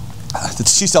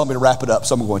 She's telling me to wrap it up,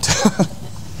 so I'm going to.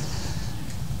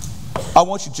 I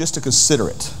want you just to consider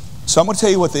it. So I'm going to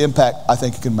tell you what the impact I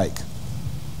think it can make.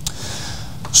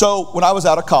 So when I was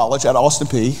out of college at Austin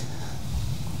Peay,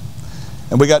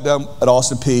 and we got done at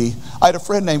Austin Peay, I had a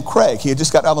friend named Craig. He had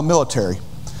just gotten out of the military.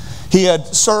 He had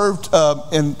served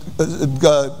in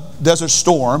Desert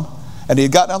Storm, and he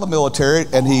had gotten out of the military,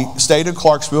 and he stayed in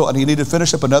Clarksville, and he needed to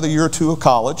finish up another year or two of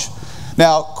college.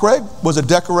 Now, Craig was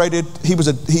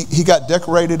he got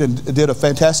decorated and did a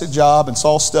fantastic job and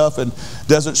saw stuff in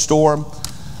Desert Storm.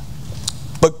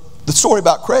 But the story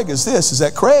about Craig is this, is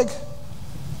that Craig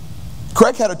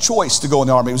had a choice to go in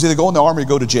the Army. It was either go in the Army or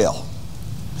go to jail.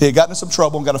 He had gotten in some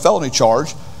trouble and got a felony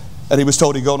charge, and he was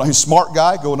told he's a smart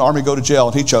guy, go in the Army, go to jail,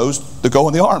 and he chose to go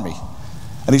in the Army.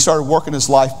 And he started working his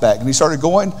life back, and he started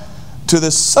going to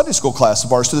this Sunday school class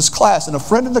of ours, to this class, and a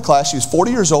friend in the class, she was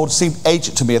 40 years old, seemed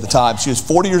ancient to me at the time. She was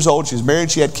 40 years old, she was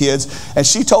married, she had kids, and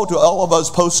she told to all of us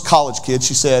post-college kids,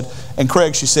 she said, and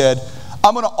Craig, she said,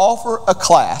 I'm going to offer a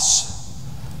class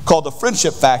called the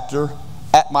Friendship Factor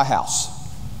at my house.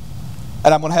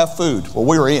 And I'm going to have food. Well,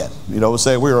 we were in. You know,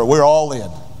 we were all in.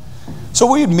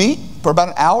 So we'd meet for about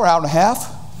an hour, hour and a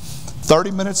half,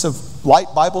 30 minutes of light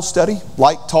Bible study,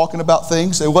 light talking about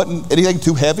things. It wasn't anything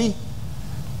too heavy.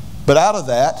 But out of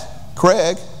that,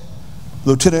 Craig,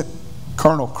 Lieutenant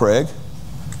Colonel Craig,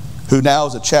 who now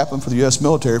is a chaplain for the U.S.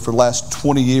 military for the last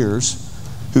 20 years,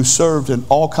 who served in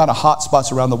all kind of hot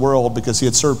spots around the world because he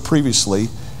had served previously,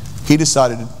 he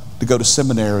decided to go to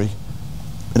seminary.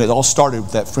 And it all started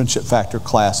with that Friendship Factor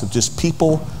class of just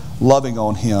people loving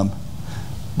on him.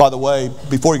 By the way,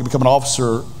 before you could become an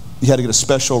officer, you had to get a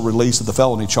special release of the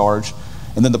felony charge,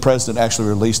 and then the president actually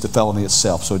released the felony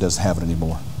itself, so he doesn't have it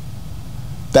anymore.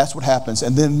 That's what happens.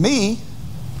 And then me,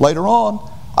 later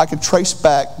on, I can trace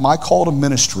back my call to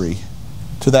ministry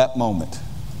to that moment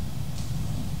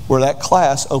where that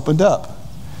class opened up.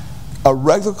 A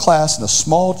regular class in a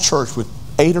small church with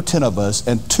 8 or 10 of us,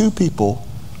 and 2 people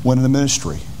went into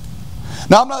ministry.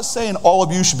 Now, I'm not saying all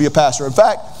of you should be a pastor. In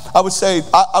fact, I would say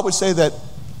that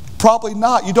probably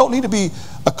not. You don't need to be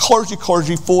a clergy,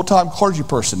 full-time clergy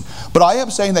person. But I am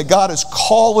saying that God is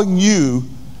calling you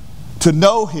to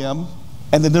know Him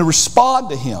and then to respond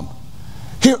to Him.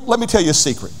 Here, let me tell you a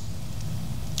secret.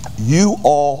 You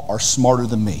all are smarter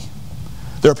than me.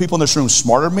 There are people in this room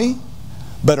smarter than me,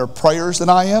 better prayers than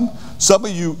I am. Some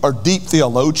of you are deep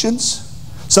theologians.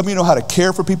 Some of you know how to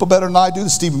care for people better than I do, the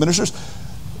Stephen ministers.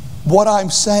 What I'm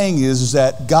saying is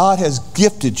that God has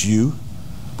gifted you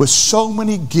with so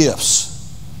many gifts.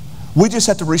 We just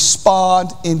have to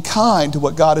respond in kind to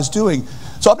what God is doing.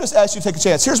 So I'm just asking you to take a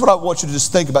chance. Here's what I want you to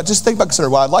just think about. Just think about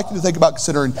considering. Well, I'd like you to think about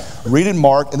considering reading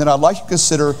Mark, and then I'd like you to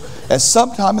consider at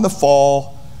some time in the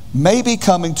fall, maybe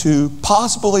coming to,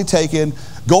 possibly taking,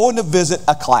 going to visit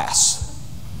a class.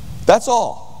 That's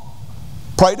all.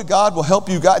 Pray to God will help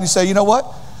you, God, and you say, you know what?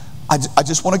 I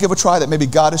just want to give a try that maybe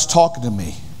God is talking to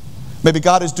me. Maybe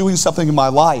God is doing something in my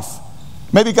life.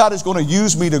 Maybe God is going to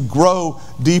use me to grow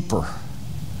deeper.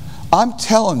 I'm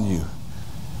telling you,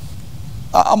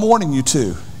 I'm warning you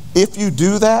too, if you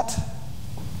do that,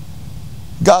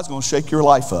 God's going to shake your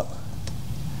life up.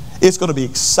 It's going to be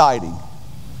exciting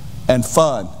and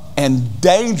fun and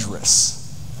dangerous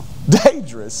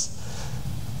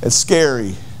and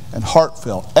scary and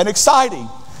heartfelt and exciting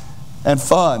and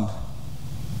fun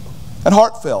and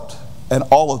heartfelt and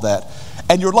all of that.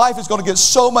 And your life is going to get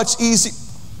so much easier.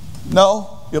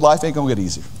 No, your life ain't going to get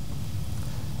easier.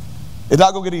 It's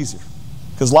not going to get easier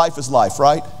because life is life,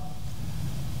 right?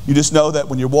 You just know that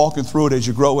when you're walking through it, as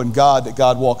you grow in God, that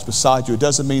God walks beside you. It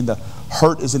doesn't mean the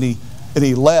hurt is any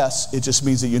less. It just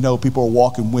means that you know people are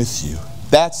walking with you.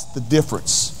 That's the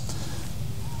difference.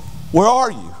 Where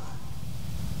are you?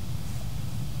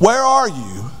 Where are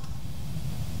you?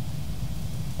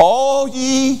 All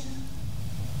ye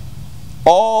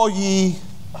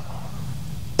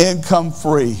income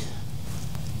free.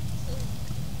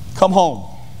 Come home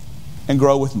and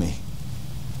grow with me.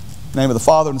 In the name of the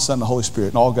Father, and the Son, and the Holy Spirit,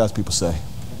 and all God's people say,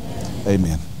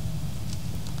 amen.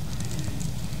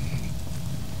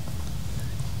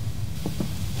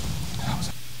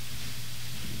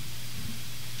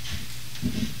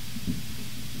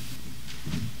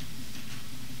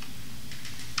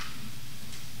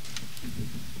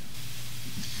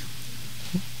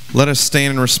 Let us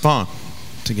stand and respond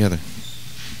together.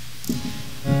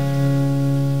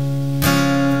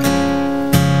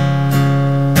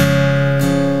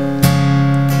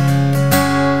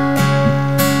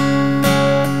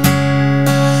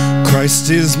 Christ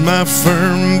is my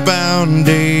firm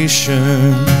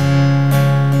foundation,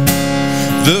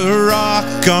 the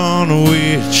rock on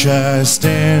which I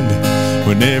stand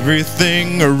when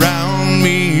everything around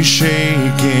me is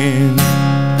shaking.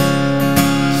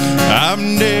 I've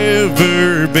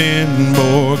never been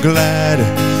more glad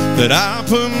that I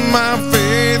put my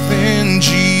faith in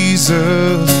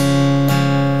Jesus,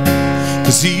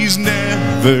 'cause He's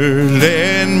never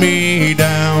let me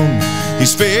down.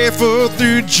 He's faithful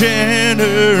through generations.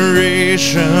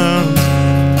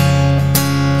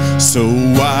 So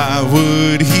why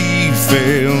would He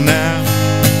fail now?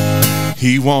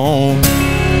 He won't.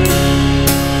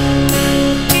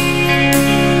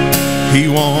 He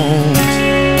won't.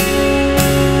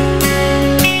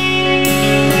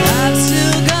 I've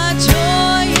still got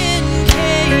joy in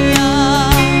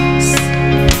chaos.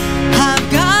 I've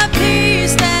got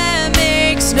peace that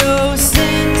makes no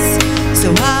sense.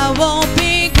 So I won't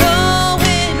be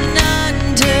going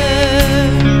under.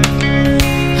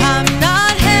 I'm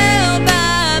not held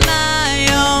by my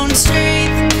own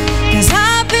strength, 'cause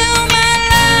I built my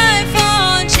life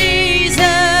on Jesus.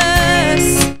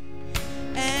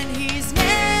 And He's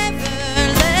never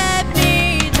let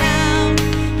me down.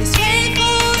 He's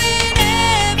faithful in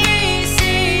every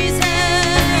season.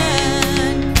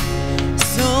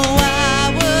 So why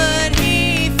would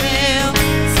He fail?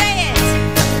 Say it.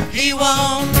 He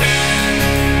won't.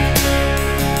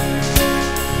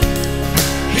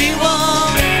 He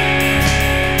won't.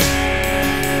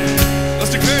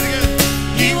 Let's declare it again.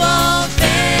 He won't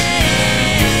fail.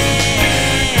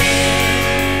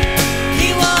 He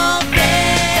won't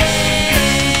fail.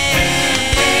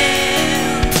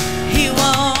 He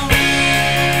won't.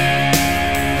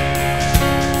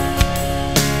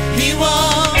 He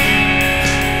won't.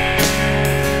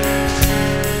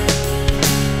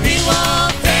 He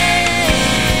won't fail.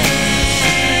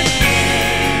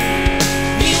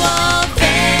 He won't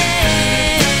fail.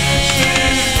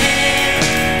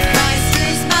 Christ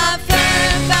is my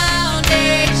firm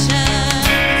foundation,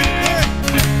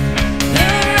 the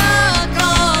rock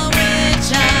on which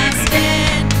I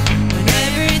stand when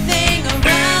everything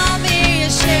around me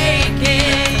is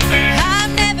shaking.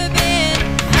 I've never been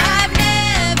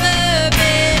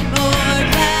more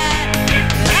glad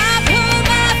that I put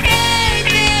my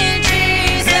faith in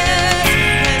Jesus,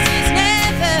 'cause He's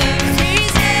never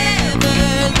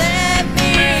let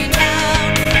me down.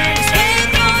 He's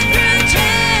faithful through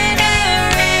generations.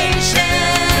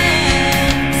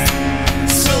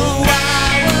 So why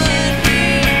would He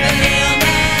fail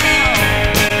now?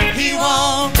 He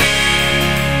won't.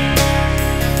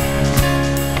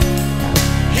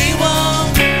 He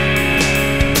won't.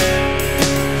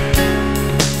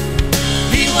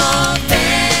 He won't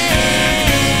fail.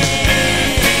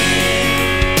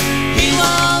 He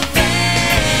won't fail.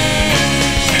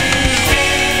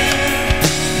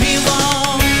 He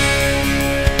won't.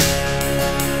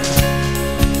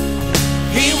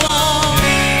 He won't.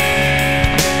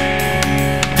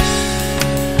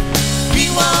 He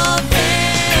won't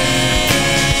fail.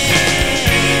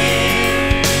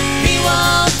 He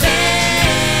won't fail.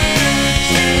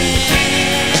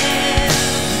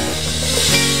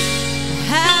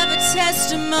 I have a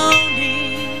testimony.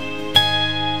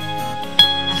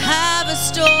 I have a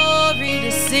story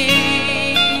to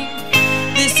sing.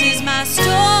 This is my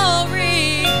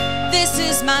story. This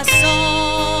is my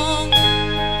song.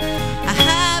 I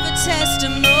have a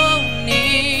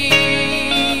testimony.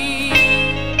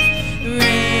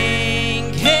 Rain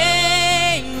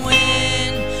came,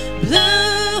 wind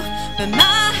blew, but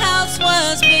my house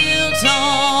was built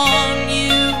on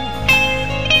you.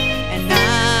 And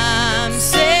I'm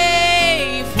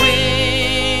safe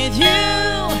with you,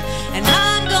 and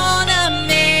I'm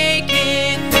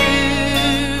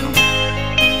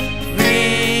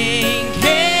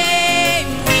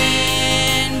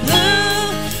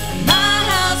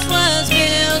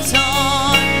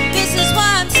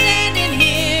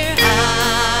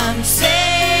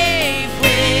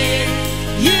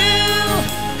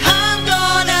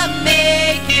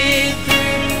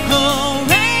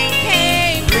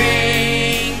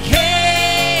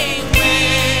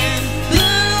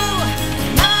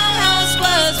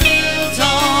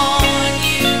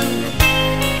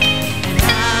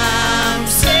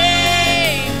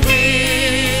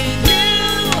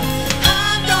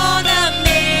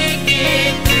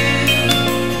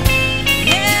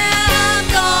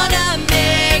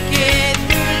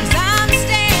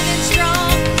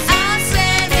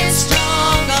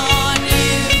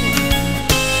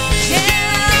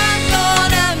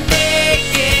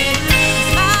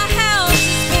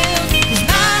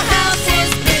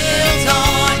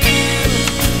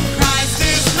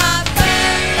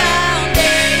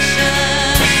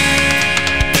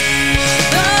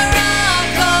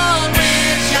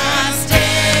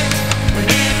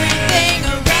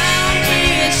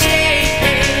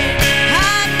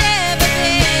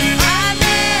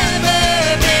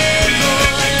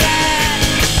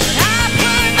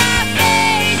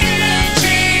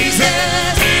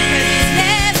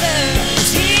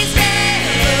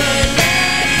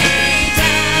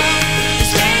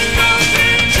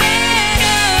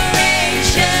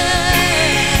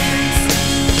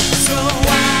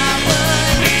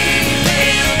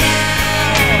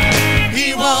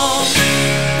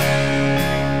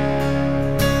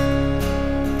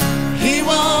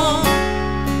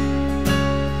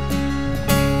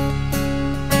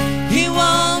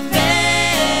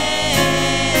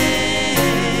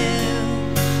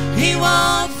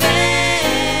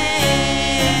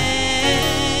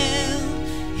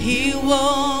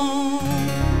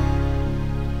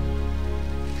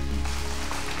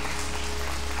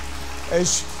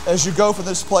as you go from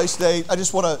this place today, I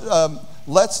just want to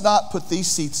let's not put these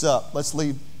seats up. Let's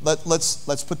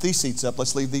put these seats up.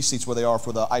 Let's leave these seats where they are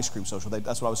for the ice cream social.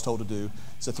 That's what I was told to do.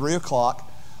 It's at 3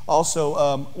 o'clock.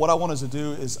 Also, what I want us to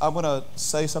do is I'm going to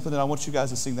say something, and I want you guys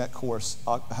to sing that chorus,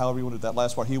 however you want to do that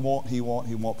last part. He won't,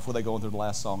 before they go into the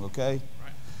last song, okay?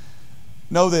 Right.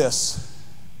 Know this.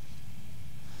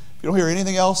 If you don't hear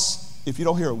anything else, if you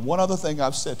don't hear one other thing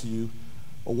I've said to you,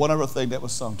 or one other thing that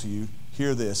was sung to you,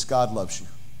 hear this. God loves you.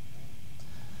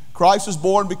 Christ was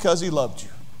born because he loved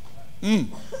you.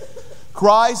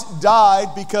 Christ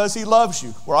died because he loves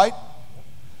you, right?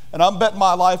 And I'm betting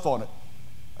my life on it.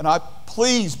 And I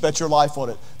please bet your life on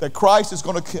it that Christ is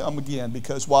going to come again.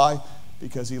 Because why?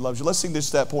 Because he loves you. Let's sing this,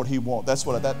 that part, he won't. That's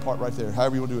what that part right there.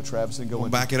 However you want to do it, Travis, and go we'll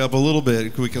in. Back it up a little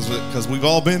bit because we've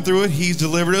all been through it. He's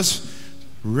delivered us.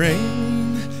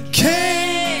 Rain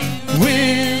came,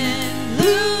 wind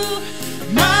blew,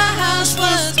 My house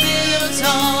was built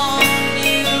on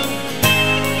you.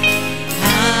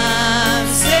 I'm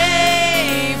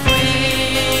safe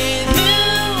with you.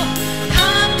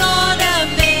 I'm gonna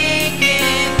make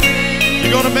it through.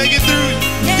 You're gonna make it through.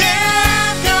 Yeah,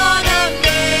 I'm gonna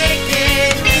make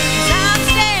it through. 'Cause I'm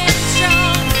standing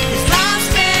strong. 'Cause I'm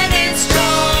standing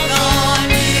strong on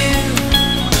you.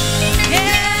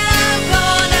 Yeah, I'm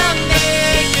gonna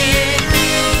make it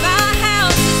through. My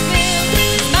house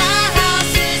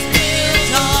is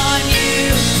built on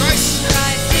you. Christ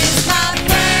is my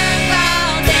firm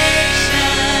foundation,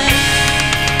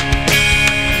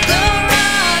 the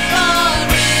rock on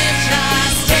which I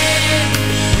stand.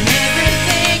 When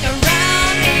everything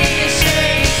around me is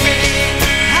shaking,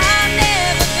 I've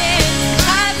never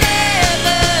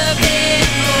been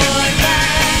more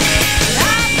glad that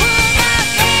I put my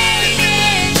faith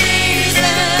in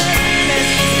Jesus, 'cause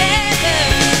He's never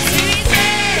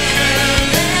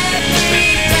let me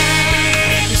down.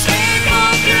 He's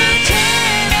faithful through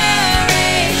generations,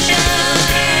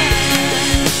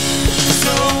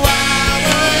 so why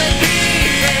would He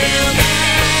fail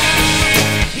now?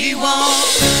 He won't.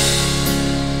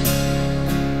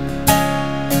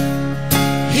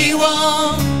 He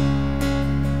won't.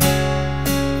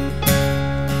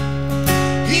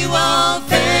 He won't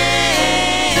fail.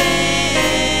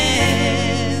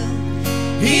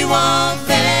 He won't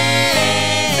fail.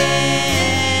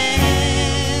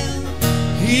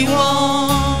 He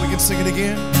won't. We can sing it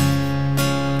again.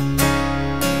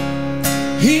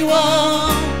 He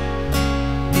won't.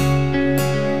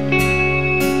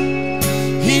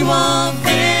 He won't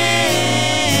fail.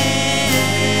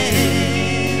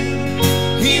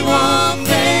 He won't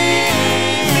fail.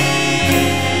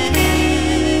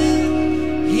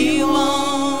 He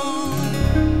won't.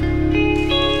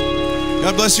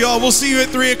 God bless you all. We'll see you at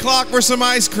 3 o'clock for some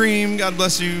ice cream. God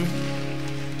bless you.